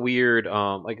like a weird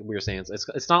like we were saying,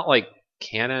 it's not like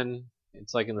canon.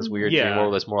 It's like in this weird Yeah. dream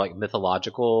world that's more like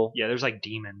mythological. Yeah, there's like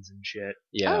demons and shit.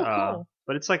 Yeah. Oh, cool.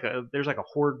 But it's like there's like a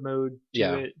horde mode to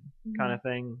Yeah. it kind of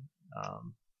thing.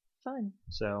 Fun.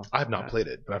 So I have not played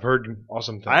it, but I've heard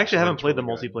awesome things. I actually so haven't it's played the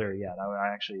really good. multiplayer yet.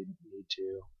 I actually need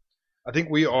to. I think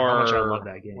we How are. much I love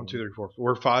that game. 1, 2, 3, 4.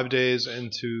 We're 5 days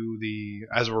into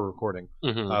as we're recording.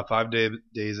 Mhm. 5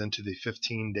 days into the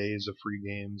 15 days of free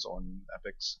games on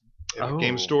Epic's Oh.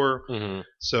 game store. Mhm.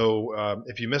 So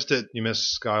if you missed it, you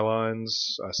missed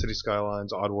Skylines, City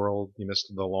Skylines, Oddworld. You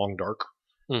missed The Long Dark,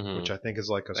 Mhm. which I think is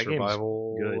like a That game's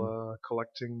survival good.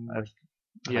 collecting.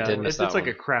 Yeah, did miss it's that like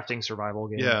one. a crafting survival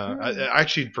game. Yeah, I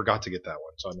actually forgot to get that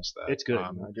one, so I missed that. It's good.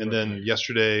 And I do then like it.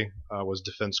 yesterday was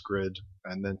Defense Grid,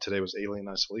 and then today was Alien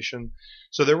Isolation.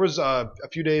 So there was a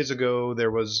few days ago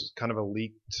there was kind of a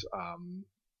leaked,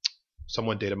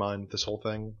 someone data mined this whole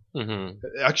thing. Mhm.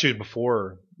 Actually,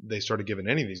 before they started giving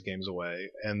any of these games away,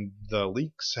 and the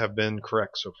leaks have been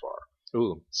correct so far.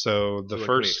 Ooh. So the So what can we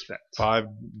first expect? 5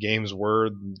 games were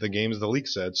the games the leak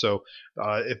said. So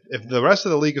if the rest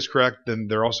of the leak is correct, then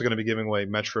they're also going to be giving away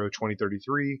Metro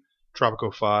 2033,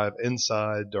 Tropico 5,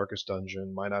 Inside, Darkest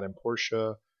Dungeon, My Night in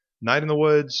Portia, Night in the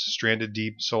Woods, Stranded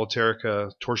Deep,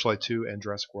 Solitarica, Torchlight 2, and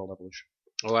Jurassic World Evolution.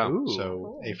 Oh, wow. Ooh. So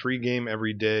cool. a free game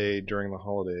every day during the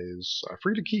holidays,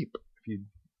 free to keep if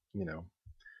you know.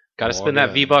 Got to log spend that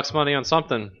in. V-Bucks money on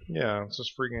something. Yeah, it's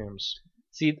just free games.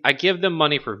 See, I give them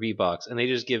money for V-Bucks, and they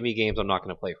just give me games I'm not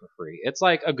going to play for free. It's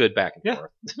like a good back and Yeah.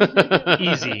 forth.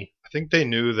 Easy. I think they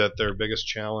knew that their biggest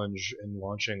challenge in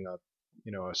launching a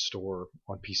store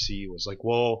on PC was like,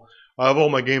 well, I have all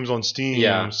my games on Steam,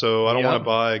 Yeah. so I don't Yeah. want to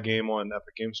buy a game on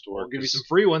Epic Game Store. We'll give you 'cause, some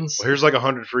free ones. well, here's like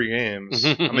 100 free games.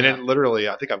 I mean, Yeah. it literally,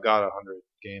 I think I've got 100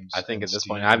 games. I think in at this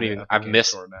Steam point, I haven't on even- Epic I've Game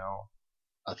missed- Store now.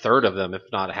 A third of them, if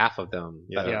not half of them,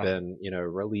 that Yeah. have been,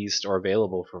 released or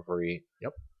available for free.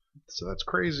 So that's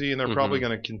crazy, and they're Mhm. probably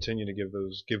going to continue to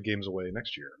give games away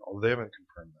next year. Although they haven't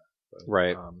confirmed that. But,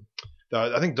 Right.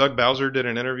 I think Doug Bowser did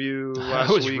an interview last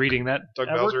I was week. reading that Doug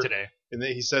at Bowser. work today. And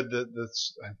then he said that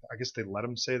that's, I guess they let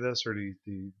him say this, or did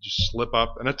he just slip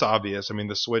up? And it's obvious. I mean,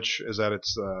 the Switch is at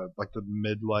its like the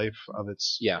midlife of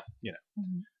its. Yeah.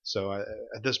 Mhm. So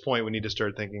at this point, we need to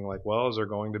start thinking like, well, is there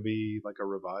going to be like a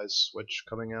revised Switch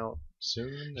coming out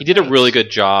soon? He did a really good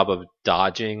job of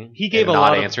dodging. He gave and a not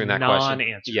lot answering of that question.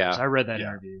 non-answers. Yeah. I read that Yeah.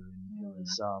 interview. And it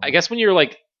was, I guess when you're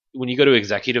like when you go to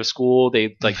executive school, they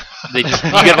just you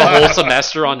get a whole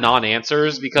semester on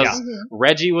non-answers because Yeah. Mhm.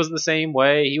 Reggie was the same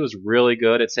way. He was really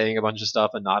good at saying a bunch of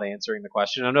stuff and not answering the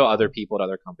question. I know other people at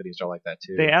other companies are like that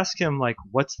too. they asked him like,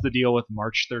 "What's the deal with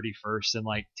March 31st and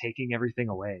like taking everything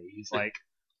away?" He's like,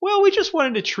 "Well, we just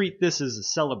wanted to treat this as a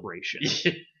celebration."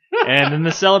 And then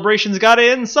the celebrations got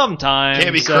in sometime.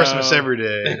 Can't be so Christmas every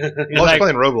day. he's Unless like,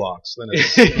 playing Roblox. Then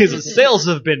it's, his sales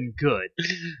have been good.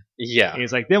 Yeah. And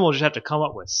he's like, then we'll just have to come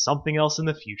up with something else in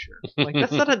the future. Like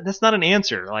that's not an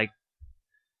answer. Like,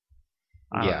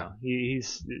 I don't know.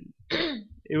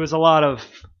 It was a lot of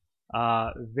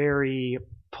very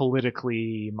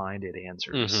politically minded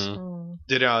answers. Mhm.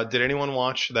 did anyone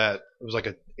watch that? It was like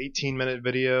a 18-minute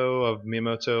video of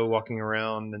Miyamoto walking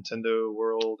around Nintendo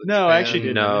World. in No, I Japan. actually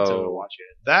didn't No. need to watch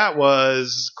it. That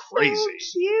was crazy.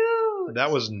 So cute.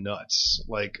 That was nuts.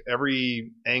 Like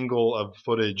every angle of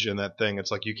footage in that thing, it's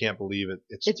like you can't believe it.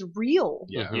 It's real.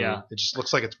 yeah, Mhm. Yeah. It just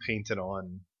looks like it's painted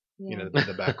on, you Yeah. know,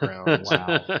 the background.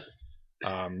 Wow.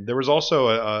 There was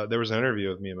also there was an interview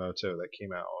with Miyamoto that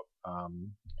came out,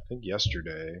 I think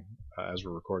yesterday, as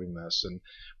we're recording this, and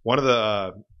one of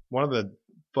the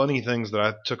funny things that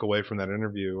I took away from that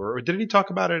interview, or did he talk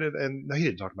about it? And no, he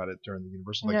didn't talk about it during the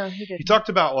Universal. Like, No, he didn't. he talked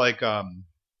about like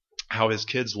how his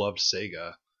kids loved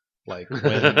Sega, like when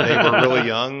they were really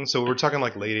young. So we're talking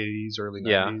like late 80s, early 90s.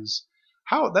 Yeah.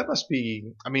 How that must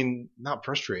be? I mean, not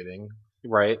frustrating,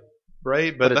 Right.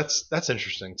 right? But But that's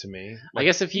interesting to me. I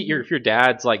guess if your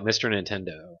dad's like Mr.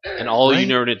 Nintendo and all you Right.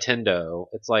 know Nintendo,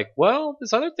 it's like, well,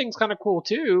 this other thing's kind of cool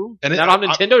too. And And it- not on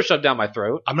Nintendo shoved down my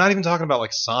throat. I'm not even talking about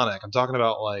like Sonic. I'm talking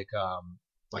about like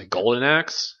Golden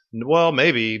Axe. well,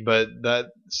 maybe, but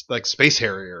that's like Space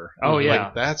Harrier. Oh, Like,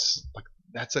 yeah.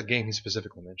 that's a game he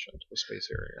specifically mentioned, was Space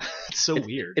Harrier. It's so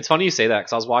weird. It's funny you say that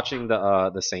because I was watching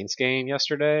the Saints game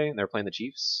yesterday and they were playing the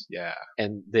Chiefs, Yeah.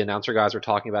 and the announcer guys were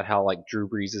talking about how like Drew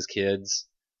Brees' kids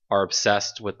are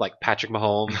obsessed with like Patrick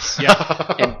Mahomes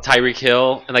and Tyreek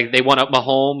Hill, and like they want up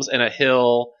Mahomes and a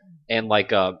Hill and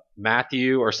like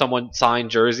Matthew or someone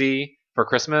signed jersey for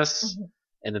Christmas,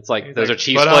 and it's like He's those like, are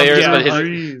Chiefs but, players, yeah, but his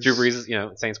Brees. Drew Brees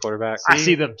is Saints quarterback. I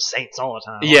see them Saints all the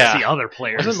time. Yeah. I see other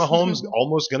players. Wasn't Mahomes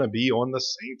almost going to be on the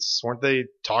Saints? Weren't they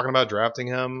talking about drafting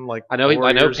him? Like I know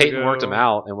 4 years Peyton ago? worked him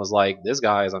out and was like, this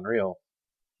guy is unreal.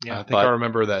 Yeah, I think but- I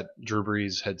remember that Drew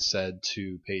Brees had said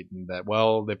to Peyton that,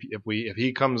 well, if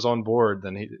he comes on board,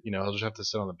 then he'll just have to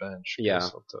sit on the bench. Yeah.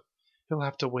 He'll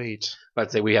have to wait. But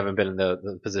I'd say we haven't been in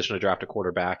the position to draft a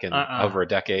quarterback in Uh-uh. over a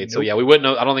decade. So Nope. yeah, we wouldn't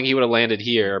know. I don't think he would have landed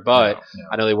here, but No.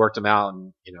 I know they worked him out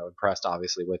and impressed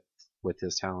obviously with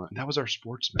his talent. That was our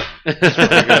sportsman. you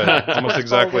Really good. Almost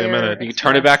exactly a Well, minute. can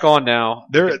turn it back on now.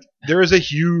 There is a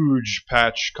huge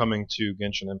patch coming to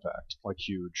Genshin Impact, like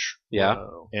huge. Yeah.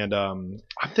 Whoa. And I'm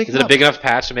thinking, Is it a big enough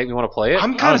patch to make me want to play it?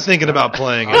 I'm kind of thinking about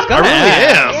playing it. I was I gonna really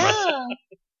am. Yeah.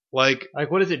 Like, Like,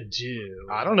 what does it do?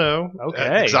 I don't know.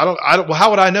 Okay. 'Cause I don't. Well, how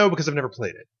would I know? Because I've never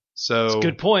played it. So That's a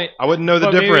good point. I wouldn't know the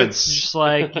But maybe difference. It's just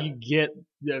like you get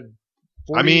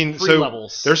 40 I mean, free so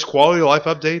levels. there's quality of life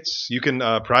updates. You can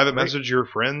private message your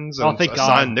friends Oh, and thank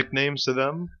assign God. nicknames to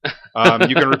them.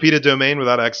 You can repeat a domain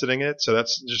without exiting it. So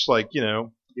that's just like,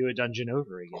 do a dungeon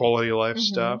over again. quality of life Mhm.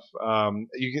 stuff.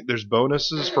 There's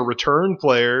bonuses for return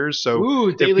players. So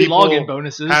Ooh, daily people login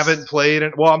bonuses. haven't played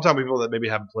it. Well, I'm talking people that maybe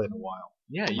haven't played in a while.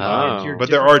 Yeah, you Oh. get your But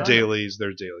there are different dungeons. dailies.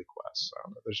 There's daily quests.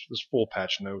 There's full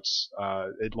patch notes.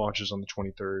 It launches on the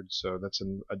 23rd, so that's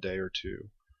in a day or two.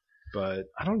 But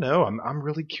I don't know. I'm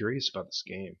really curious about this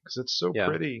game because it's so Yeah.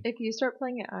 pretty. If you start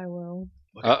playing it, I will.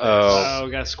 Look at Uh-oh. Oh,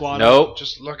 we got a squad. Nope. this.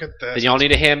 Just look at this. Then y'all need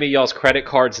to hand me y'all's credit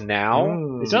cards now.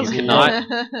 Mm. It does You look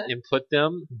cannot input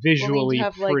them. visually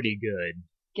have, like- pretty good.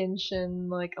 Genshin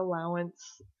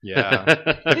allowance. Yeah,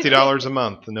 $50 a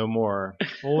month, no more.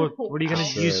 Well, what are you going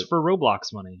to Wow. use for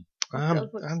Roblox money? I'm Does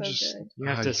look so just good. You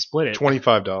have to split it.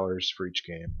 $25 for each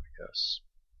game, I guess.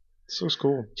 So it's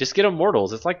cool. Just get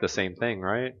Immortals. It's like the same thing,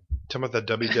 right? Talking about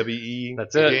the WWE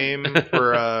That's it. game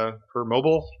for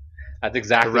mobile, That's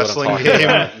exactly The what I'm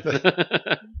wrestling talking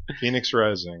about. Phoenix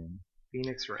Rising,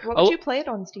 Phoenix Red. What Oh. would you play it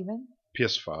on, Steven?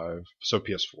 PS5, so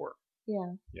PS4.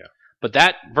 Yeah. But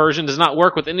that version does not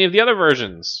work with any of the other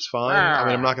versions. It's fine. I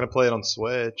mean, I'm not going to play it on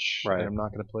Switch. Right. And I'm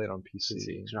not going to play it on PC.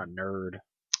 You're not a nerd.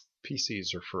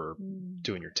 PCs are for Mm.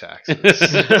 doing your taxes.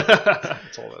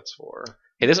 That's all that's for.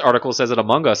 Hey, this article says that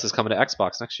Among Us is coming to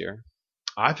Xbox next year,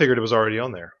 I figured it was already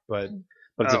on there, but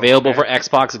but it's Oh, available okay. for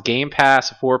Xbox Game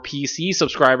Pass for PC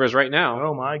subscribers right now.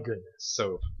 Oh my goodness.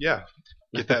 so yeah,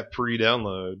 get that free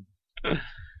download.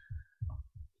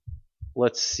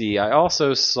 Let's see. I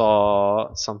also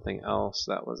saw something else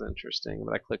that was interesting,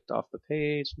 but I clicked off the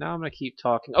page. Now I'm going to keep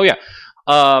talking. Oh, yeah.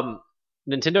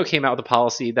 Nintendo came out with a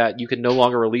policy that you can no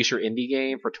longer release your indie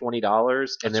game for $20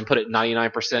 and then put it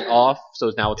 99% off.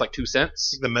 So now it's like 2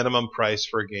 cents. The minimum price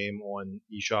for a game on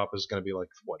eShop is going to be like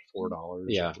what, $4?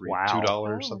 Yeah. Wow. $2,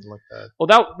 Oh. something like that.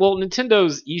 Well,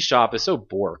 Nintendo's eShop is so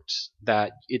borked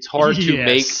that it's hard to Yes.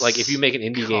 make, like, if you make an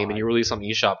indie game and you release on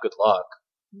eShop, good luck.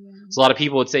 Yeah. So a lot of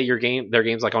people would say their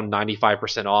game's like on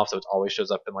 95% off, so it always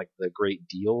shows up in like the great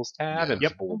deals tab, and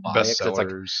people will buy it because it's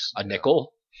like a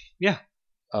nickel. Yeah.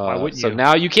 Why wouldn't so you?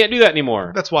 now you can't do that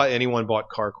anymore. That's why anyone bought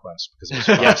CarQuest, because it was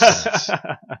 5 Yes. cents.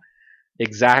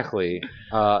 Exactly.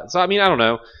 So I mean, I don't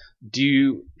know.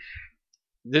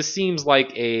 This seems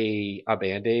like a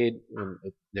Band-Aid when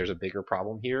there's a bigger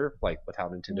problem here, like with how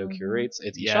Nintendo Mhm. curates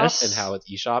its eShop Yes. and how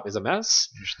its eShop is a mess.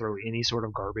 Just throw any sort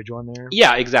of garbage on there.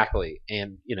 Yeah, exactly.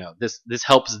 And this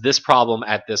helps this problem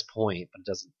at this point, but it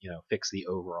doesn't fix the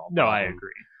overall No, I problem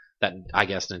agree. that I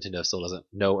guess Nintendo still doesn't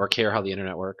know or care how the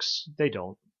internet works. They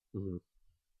don't.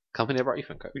 Company that brought you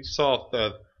Funko. We saw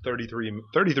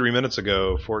 33 minutes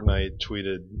ago, Fortnite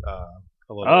tweeted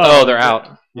a little. Oh, they're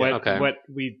out. What, Okay. What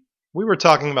we We were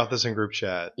talking about this in group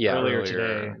chat Yeah. earlier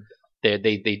today.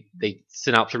 They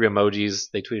sent out 3 emojis.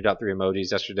 They tweeted out 3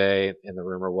 emojis yesterday, and the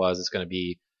rumor was it's going to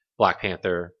be Black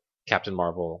Panther, Captain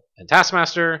Marvel, and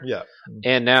Taskmaster. Yeah.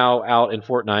 And now out in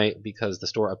Fortnite, because the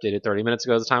store updated 30 minutes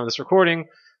ago at the time of this recording,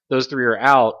 those 3 are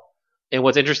out. And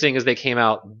what's interesting is they came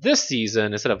out this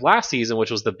season instead of last season,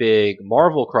 which was the big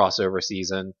Marvel crossover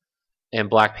season. And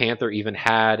Black Panther even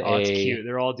had Oh, it's a cute.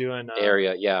 They're all doing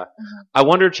area. Yeah. I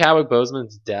wonder if Chadwick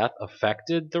Boseman's death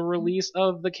affected the release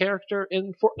of the character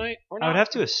in Fortnite or not. I would have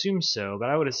to assume so, but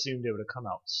I would assume it would have come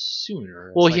out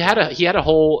sooner. Well, It's he like had a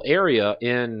whole area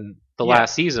in the Yeah.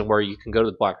 last season where you can go to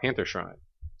the Black Panther shrine.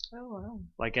 Oh wow.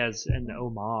 like as an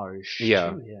homage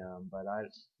Yeah. to him, but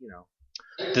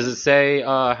Does it say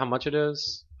how much it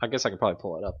is? I guess I could probably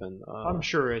pull it up and. I'm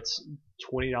sure it's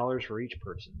 $20 for each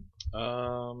person.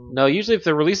 No, usually if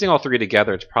they're releasing all 3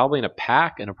 together, it's probably in a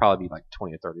pack, and it'll probably be like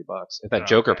 $20 or $30. If that Oh,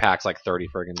 Joker okay. pack's like $30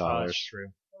 friggin' Oh, dollars. that's true.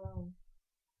 Wow.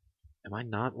 Am I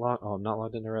not logged? Oh, I'm not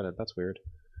logged into Reddit. That's weird.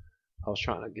 I was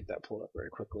trying to get that pulled up very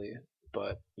quickly,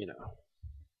 but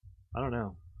I don't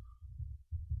know.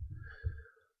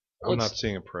 I'm Let's- not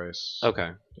seeing a price.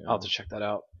 Okay, Yeah. I'll have to check that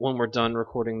out when we're done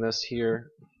recording this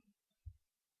here.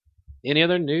 Any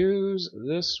other news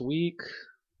this week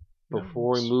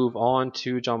before we move on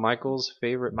to John Michael's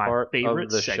favorite My part favorite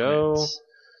of the show? segments.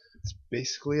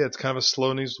 Basically, it's kind of a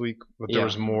slow news week, but there Yeah.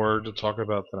 was more to talk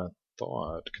about than I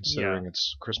thought, considering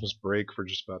it's Christmas break for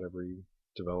just about every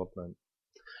development.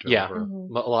 Yeah. developer. Mhm.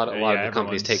 A lot of Yeah, the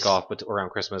companies everyone's- take off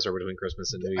around Christmas or between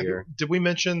Christmas and New Year. Did we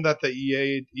mention that the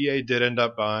EA did end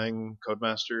up buying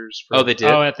Codemasters? For, Oh, they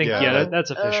did. Oh, I think Yeah. that's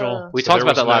official. We So talked there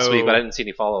about that was last week, no- but I didn't see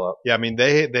any follow up. Yeah, I mean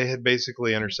they had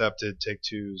basically intercepted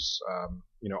Take-Two's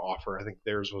offer. I think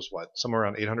theirs was somewhere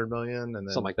around 800 million, and then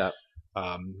Something like that.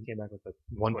 Came back with a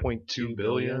 1.2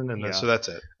 billion, and yeah. so that's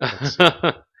it.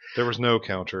 There was no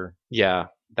counter. Yeah,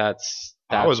 that's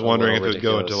I was a wondering if little it would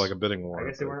go into ridiculous. like a bidding war. I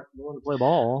guess they weren't willing to play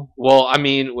ball. Well, I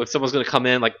mean, if someone's going to come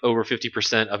in like over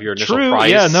 50% of your initial True. price,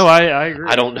 Yeah. No, I agree.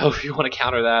 I don't know if you want to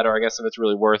counter that, or I guess if it's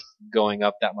really worth going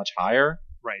up that much higher.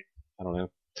 Right. I don't know.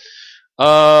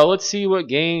 Let's see what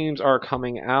games are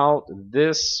coming out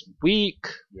this week.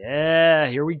 Yeah.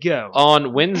 Here we go.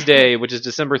 On Wednesday, which is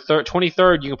December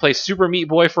 23rd, you can play Super Meat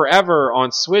Boy Forever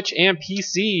on Switch and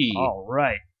PC. All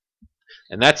right.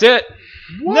 And that's it.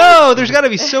 No, there's got to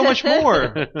be so much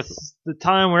more. It's the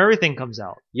time where everything comes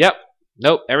out. Yep.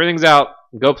 Nope. Everything's out.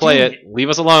 Go play it. Leave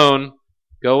us alone.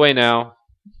 Go away now.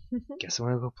 Guess I'm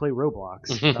gonna go play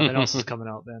Roblox. Nothing else is coming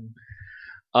out then.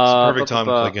 It's the perfect time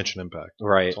to play Genshin Impact.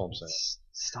 Right. That's all I'm saying.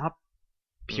 Stop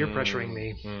peer pressuring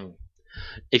me. Mm.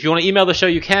 If you want to email the show,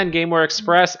 you can.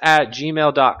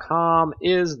 GamewareExpress@gmail.com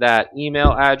is that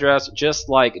email address, just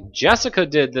like Jessica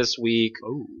did this week.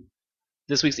 Oh.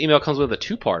 This week's email comes with a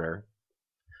 2-parter.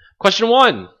 Question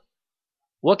 1.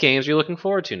 What games are you looking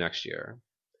forward to next year?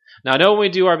 Now, I know when we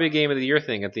do our big game of the year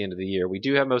thing at the end of the year, we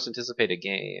do have most anticipated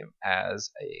game as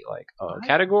a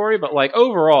category, but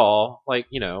overall, what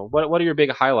are your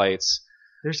big highlights?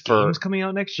 There's For- games coming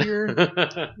out next year.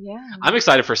 Yeah. I'm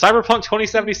excited for Cyberpunk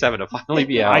 2077 to finally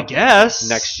be out I guess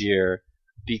next year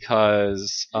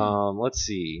because let's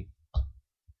see.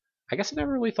 I guess I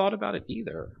never really thought about it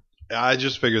either. I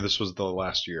just figured this was the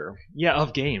last year. Yeah,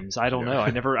 of games. I don't Yeah. know.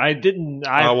 I didn't.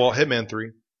 Well, Hitman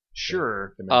 3.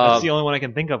 Sure. Hitman That's the only one I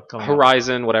can think of coming. out.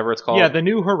 Horizon, whatever it's called. Yeah, the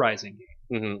new Horizon game.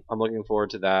 I'm looking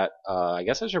forward to that. I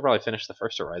guess I should probably finish the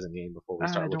first Horizon game before we I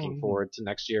start don't looking even- forward to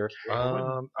next year.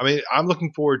 I'm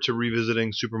looking forward to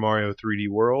revisiting Super Mario 3D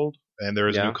World, and there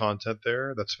is Yeah. new content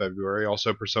there. That's February.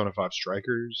 Also, Persona 5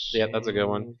 Strikers. Yeah, that's a good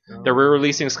one. They're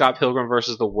re-releasing Scott Pilgrim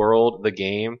vs. the World, the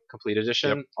game, complete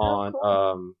edition, Yep. on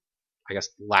Oh, I guess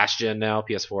last gen now,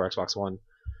 PS4, Xbox One,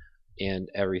 and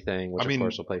everything, which I mean- of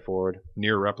course will play forward.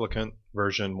 Near Replicant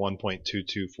version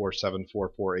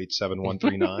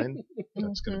 1.224744139.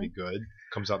 That's going to be good.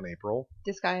 Comes out in April.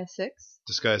 Disgaea 6.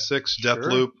 Disgaea 6, Sure.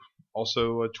 Deathloop,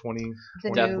 Also a 20. The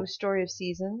 20 new Story of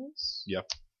Seasons.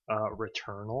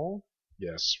 Returnal.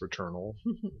 Yes, Returnal.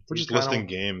 Do We're just you kinda- listing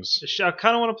games. I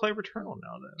kind of want to play Returnal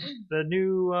now, though. The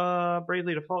new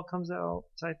Bravely Default comes out,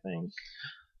 I think.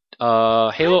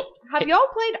 Halo. Have y'all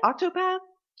played Octopath?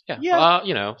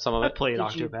 Yeah. Some of I it. played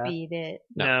Did you Octopath. beat it?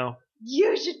 No.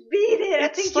 You should beat it. I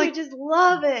It's think like- you would just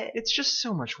love it. It's just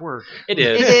so much work. It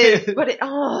is. It is, but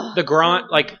The grind,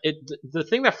 like the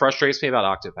thing that frustrates me about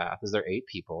Octopath is there are 8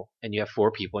 people and you have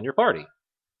 4 people in your party.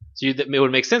 So it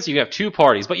would make sense you have 2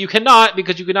 parties, but you cannot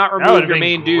because you cannot remove would've your been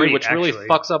main dude, great, which really actually.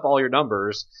 fucks up all your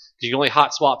numbers. Because you can only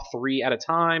hot swap 3 at a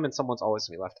time, and someone's always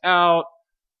gonna be left out.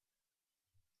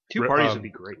 2 parties would be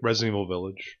great. Resident Evil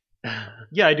Village.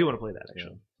 Yeah, I do want to play that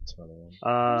actually. That's another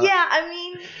one. yeah, I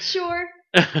mean, sure.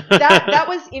 That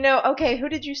was, okay, who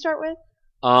did you start with?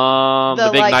 the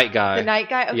big night guy. The night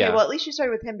guy? Okay, Yeah. well, at least you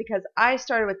started with him because I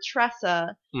started with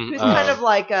Tressa, Mhm. who's kind of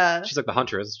like a. She's like the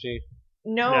hunter, isn't she?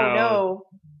 No.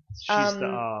 She's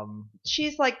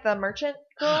She's like the merchant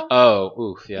girl. Oh,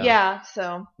 oof, yeah. Yeah,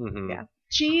 so. Mhm. Yeah.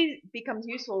 She becomes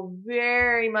useful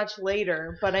very much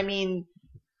later, but I mean,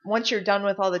 once you're done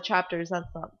with all the chapters, that's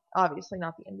obviously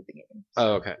not the end of the game.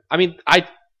 Oh, okay. I mean,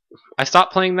 I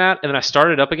stopped playing that, and then I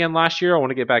started up again last year. I want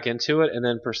to get back into it, and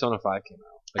then Persona 5 came out.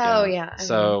 Again. Oh, yeah.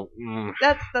 So,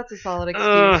 That's a solid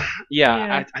excuse.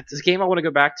 yeah. It's a game I want to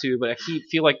go back to, but I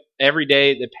feel like every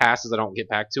day that passes, I don't get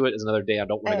back to it. Is another day I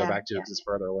don't want to go back to it because it's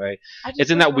further away. I just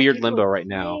It's in don't that want weird people limbo to right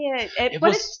now. play it. It But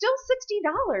was- it's still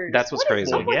 $60. That's what's What is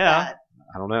crazy. up with Yeah. that?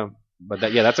 I don't know, but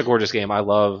that's a gorgeous game. I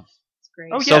love It's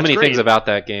great. Oh, yeah, so it's many great. things about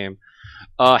that game.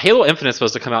 Halo Infinite is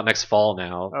supposed to come out next fall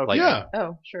now. Oh, like, yeah.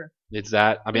 Oh, sure. it's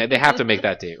that. I mean, they have to make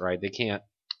that date, right? They can't.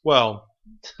 Well,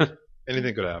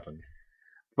 anything could happen.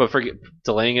 But for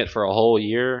delaying it for a whole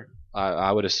year,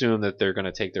 I would assume that they're going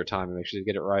to take their time and make sure they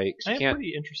get it right. 'Cause I you am can't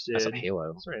pretty interested. mess up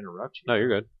Halo. Sorry to interrupt you. No, you're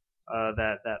good.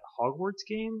 That Hogwarts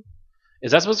game.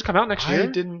 Is that supposed to come out next I year?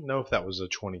 didn't know if that was a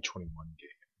 2021 game.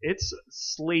 It's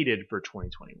slated for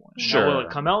 2021. Sure. Now, will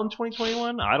it come out in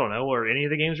 2021? I don't know. Are any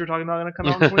of the games we're talking about going to come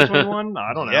out in 2021?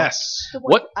 I don't know. Yes. The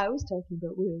one What- I was talking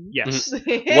about, Will. Yes.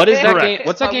 What is that Correct. game?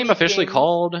 What's that A game weak officially game.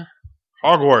 called?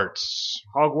 Hogwarts.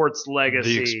 Hogwarts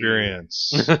Legacy. The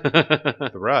experience. Oh,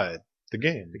 The ride. The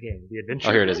game. The game. The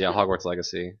adventure. here it is. Yeah, Hogwarts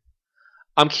Legacy.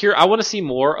 I'm curious. I want to see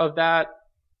more of that.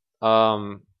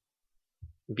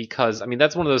 Because I mean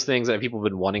that's one of those things that people have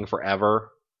been wanting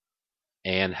forever,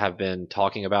 and have been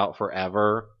talking about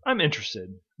forever. I'm interested.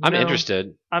 I'm No,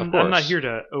 interested. I'm of course. not here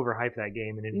to overhype that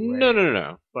game in any way.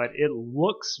 No. But it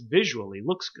visually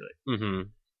looks good, Mm-hmm.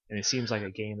 and it seems like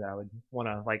a game that I would want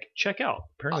to check out.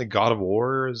 Apparently God of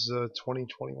War is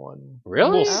 2021.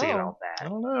 Really? We'll see Oh. about I that.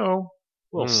 don't know.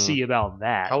 We'll Hmm. see about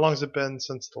that. How long has it been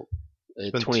since the...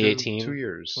 It's been 2018. 2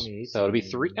 years. 2018. So it'll be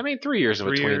 3. I mean, 3 years in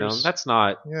 3 between them. years. That's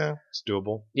not. Yeah, it's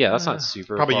doable. Yeah, that's not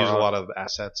super. Probably far use a off. lot of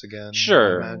assets again.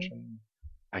 Sure. I imagine.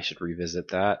 I should revisit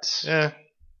that. Yeah.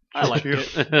 I like you. it.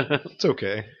 It's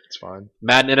okay. It's fine.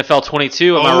 Madden NFL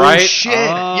 22. Am I Oh, right? shit.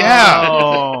 Oh.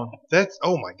 Yeah. That's...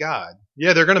 Oh, my God.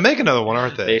 Yeah, they're going to make another one,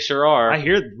 aren't they? They sure are. I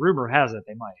hear rumor has it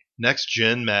they might. Next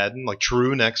gen Madden, like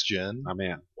true next gen. Oh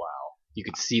man, wow! You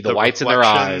could see the whites in their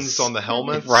reflections eyes on the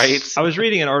helmets. right? I was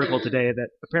reading an article today that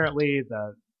apparently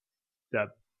the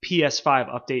PS5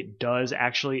 update does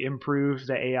actually improve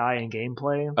the AI and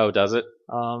gameplay. Oh, does it?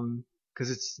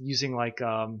 Because it's using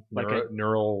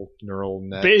Neural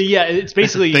net. yeah, it's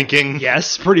basically Thinking.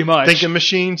 yes, pretty much. Thinking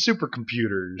machine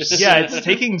supercomputers. Yeah, it's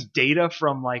taking data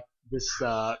from this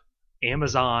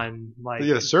Amazon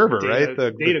Yeah, the server, data, right?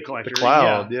 The data collector, the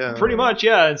cloud, yeah. pretty much,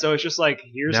 yeah. And so it's just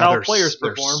here's Now how they're players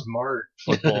they're perform. smart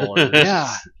footballers.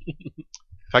 Yeah,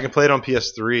 If I can play it on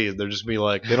PS3, they're just be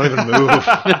like, they don't even move.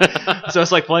 so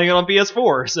it's like playing it on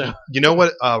PS4. So You know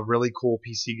what a really cool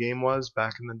PC game was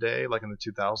back in the day, like in the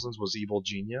 2000s, was Evil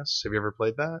Genius. Have you ever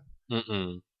played that?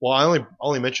 Mm-mm. Well, I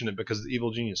only mentioned it because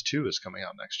Evil Genius 2 is coming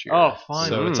out next year. oh, fine.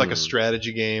 So it's like a Mm.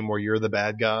 strategy game where you're the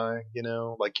bad guy,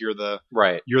 like you're the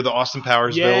Right. Austin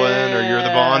Powers villain or you're the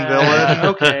Bond villain.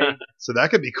 Okay, So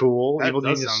that could be cool. That Evil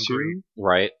does Genius sound 2, great.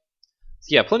 Right.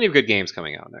 Yeah, plenty of good games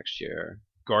coming out next year.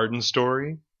 Garden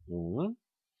Story. Mhm.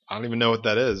 I don't even know what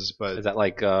that is, but Is that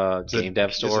like is it- Game Dev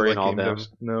is it Story like and all Game them? Dev?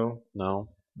 No. No.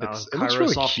 No, It looks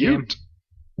really Kairosoft cute.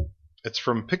 It's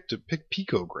from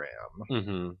Picogram.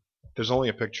 Mm-hmm. There's only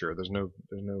a picture. There's no.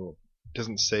 It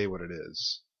doesn't say what it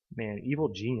is. man, Evil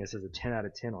Genius is a 10 out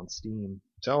of 10 on Steam.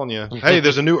 telling you. Hey,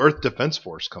 there's a new Earth Defense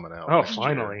Force coming out. Oh, next year.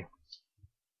 finally.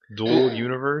 Dual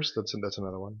Universe. That's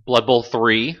another one. Blood Bowl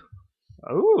 3.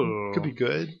 Oh, Could be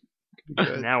good. Could be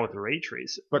good. now with the ray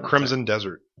trace. But Crimson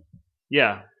Desert.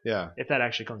 Yeah, Yeah, if that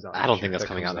actually comes out. I don't next think year. that's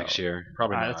coming comes out next out. year.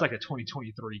 probably not. It's like a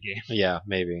 2023 game. Yeah,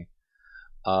 maybe.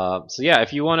 So yeah,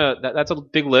 if you want to, that's a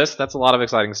big list. That's a lot of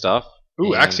exciting stuff.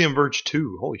 Ooh, And- Axiom Verge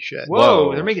 2. Holy shit.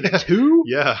 Whoa, they're making it 2?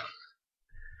 Yeah.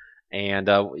 And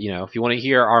if you want to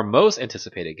hear our most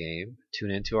anticipated game, tune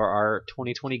into our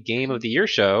 2020 Game of the Year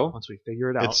show. Once we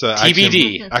figure it out. It's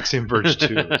TBD. Axiom Verge 2.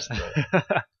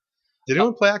 Did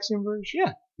anyone play Axiom Verge?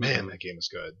 Yeah. Man, that game is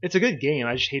good. It's a good game.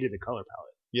 I just hated the color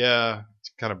palette. Yeah,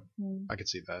 it's kind of. Hmm. I could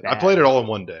see that. Bad. I played it all in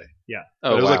one day. Oh,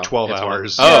 But it was wow. like 12 It's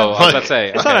hours. Oh, I was Like, about to say.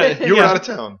 It's okay. not You were Yeah. out of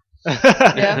town.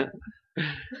 Yeah.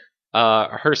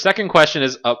 Her second question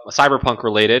is Cyberpunk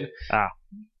related.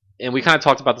 And we kind of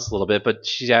talked about this a little bit, but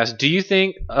she asked, do you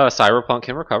think Cyberpunk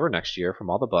can recover next year from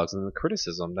all the bugs and the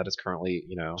criticism that is currently,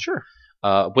 Sure.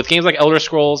 with games like Elder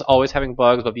Scrolls always having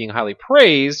bugs but being highly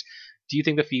praised, do you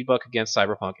think the feedback against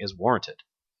Cyberpunk is warranted?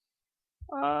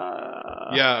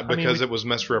 Yeah, because it was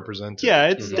misrepresented. Yeah,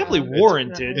 it's Yeah. definitely It's-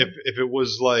 warranted. If it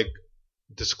was like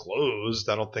disclosed,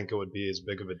 I don't think it would be as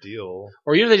big of a deal.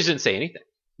 Or even if they just didn't say anything.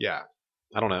 Yeah.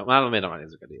 I don't know. I don't know.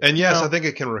 It's a good deal. And yes, No. I think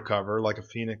it can recover like a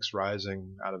phoenix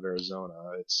rising out of Arizona.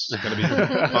 It's going to be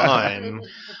fine.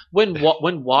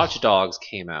 When Watch Dogs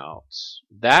came out,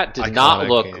 that did not Iconic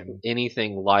look game.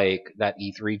 anything like that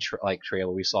E3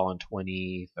 trailer we saw in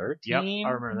 2013. Yep,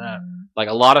 I remember that. Like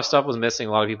a lot of stuff was missing.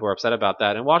 A lot of people were upset about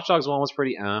that. And Watch Dogs 1 was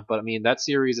pretty, but I mean that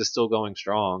series is still going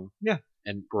strong. Yeah.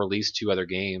 And released 2 other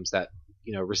games that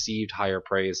received higher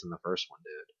praise than the first one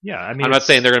did. Yeah, I mean, I'm not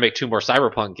saying they're going to make 2 more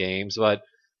Cyberpunk games, but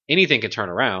anything can turn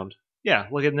around. Yeah,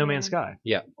 look at No Man's Sky.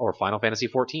 Yeah, or Final Fantasy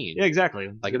 14. Yeah, exactly.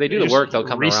 Like if they do They the work, they'll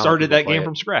come around. restarted People that play game it.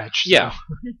 from scratch. Yeah.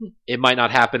 It might not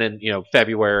happen in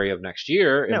February of next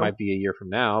year. It No. might be a year from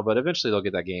now, but eventually they'll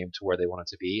get that game to where they want it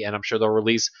to be, and I'm sure they'll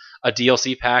release a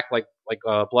DLC pack like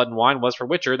Blood and Wine was for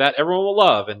Witcher that everyone will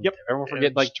love, and Yep. everyone will And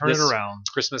forget like turn this it around.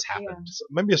 Christmas happened. So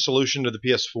maybe a solution to the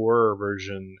PS4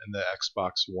 version and the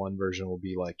Xbox One version will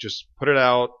be like just put it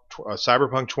out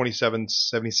Cyberpunk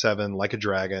 2077 like a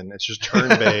dragon. It's just turn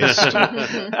based.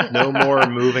 No more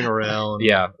moving around.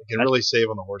 Yeah, It can really save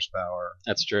on the horsepower.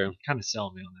 that's true. Kind of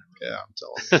sell me on that. Yeah, I'm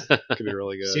telling you. It could be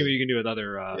really See what good. you can do with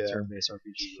other Yeah. turn-based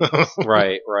RPG.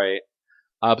 Right.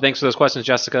 But thanks for those questions,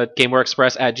 Jessica.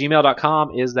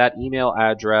 GameWareExpress@gmail.com is that email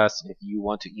address if you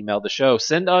want to email the show.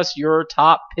 Send us your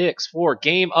top picks for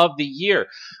Game of the Year.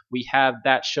 We have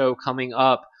that show coming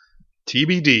up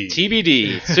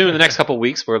TBD. soon in the next couple of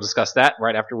weeks. We'll discuss that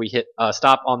right after we hit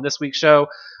stop on this week's show.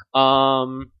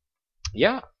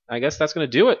 Yeah, I guess that's going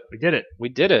to do it. We did it. We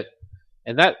did it.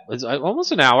 And that was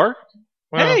almost an hour.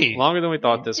 Well, Hey! Longer than we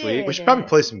thought this week. We should probably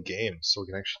play some games so we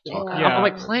can actually talk. Yeah. I'm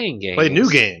like playing games. Play new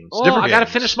games. Oh, different I got to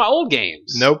games. finish my old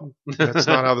games. Nope. That's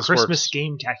not how this Christmas works.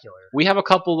 game-tacular. We have a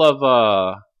couple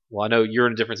of well, I know you're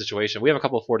in a different situation. We have a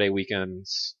couple of 4-day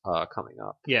weekends coming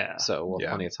up, Yeah. so we'll have Yeah.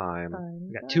 plenty of time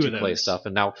We got Fine. 2 to of those. play stuff.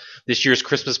 And now this year's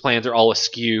Christmas plans are all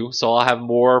askew, so I'll have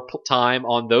more time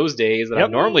on those days that I Yep.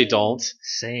 normally don't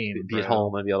Same. be at bro.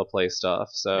 home and be able to play stuff.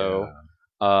 So,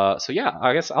 Yeah. so yeah,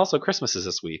 I guess also Christmas is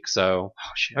this week. So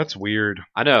Oh, shit. That's weird.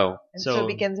 I know. And So- so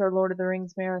begins our Lord of the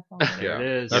Rings marathon. There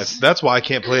it is. That's why I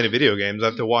can't play any video games. I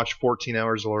have to watch 14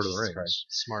 hours of Lord of the Jesus Rings. Christ.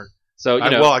 Smart. So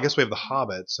you know, Well, I guess we have The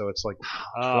Hobbit, so it's like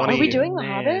Oh, 20. Are we doing The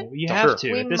man. Hobbit? You Sure. have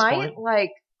to We at this might point.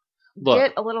 Look.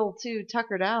 get a little too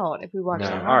tuckered out if we watch No.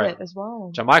 The All Hobbit right. as well.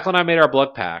 John Michael and I made our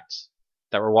blood pact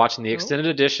that we're watching the Oh. extended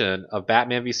edition of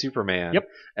Batman v Superman, Yep.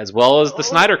 as well as the Oh,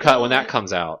 Snyder cut when God. that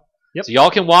comes out. Yep. So y'all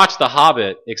can watch the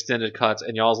Hobbit extended cuts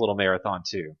in y'all's little marathon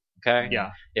too. Okay. Yeah.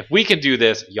 If we can do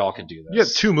this, y'all can do you have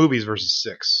this. 2 movies versus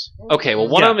 6. Okay. Well,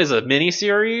 one Yeah. of them is a mini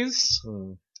series,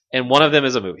 Hmm. and one of them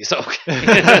is a movie. So.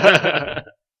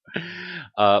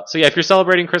 So yeah, if you're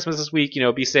celebrating Christmas this week,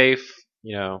 be safe.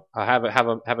 Have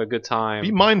a good time.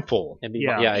 Be mindful. and be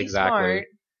Yeah. Be exactly. smart.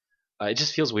 It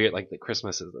just feels weird, like that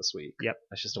Christmas is this week. Yep.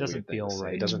 That's just a Doesn't weird thing feel to say.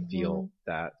 right. It doesn't feel Mhm.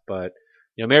 that. But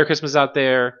Merry Christmas out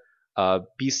there.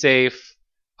 Be safe.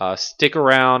 Stick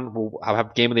around. I'll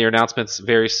have Game of the Year announcements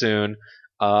very soon.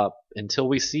 Until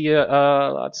we see you,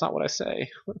 that's not what I say.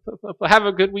 Have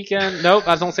a good weekend. Nope,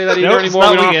 I don't say that either Nope, it's anymore.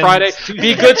 not We don't on weekend. Friday. It's Be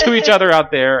Tuesday. good to each other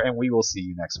out there, and we will see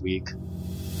you next week.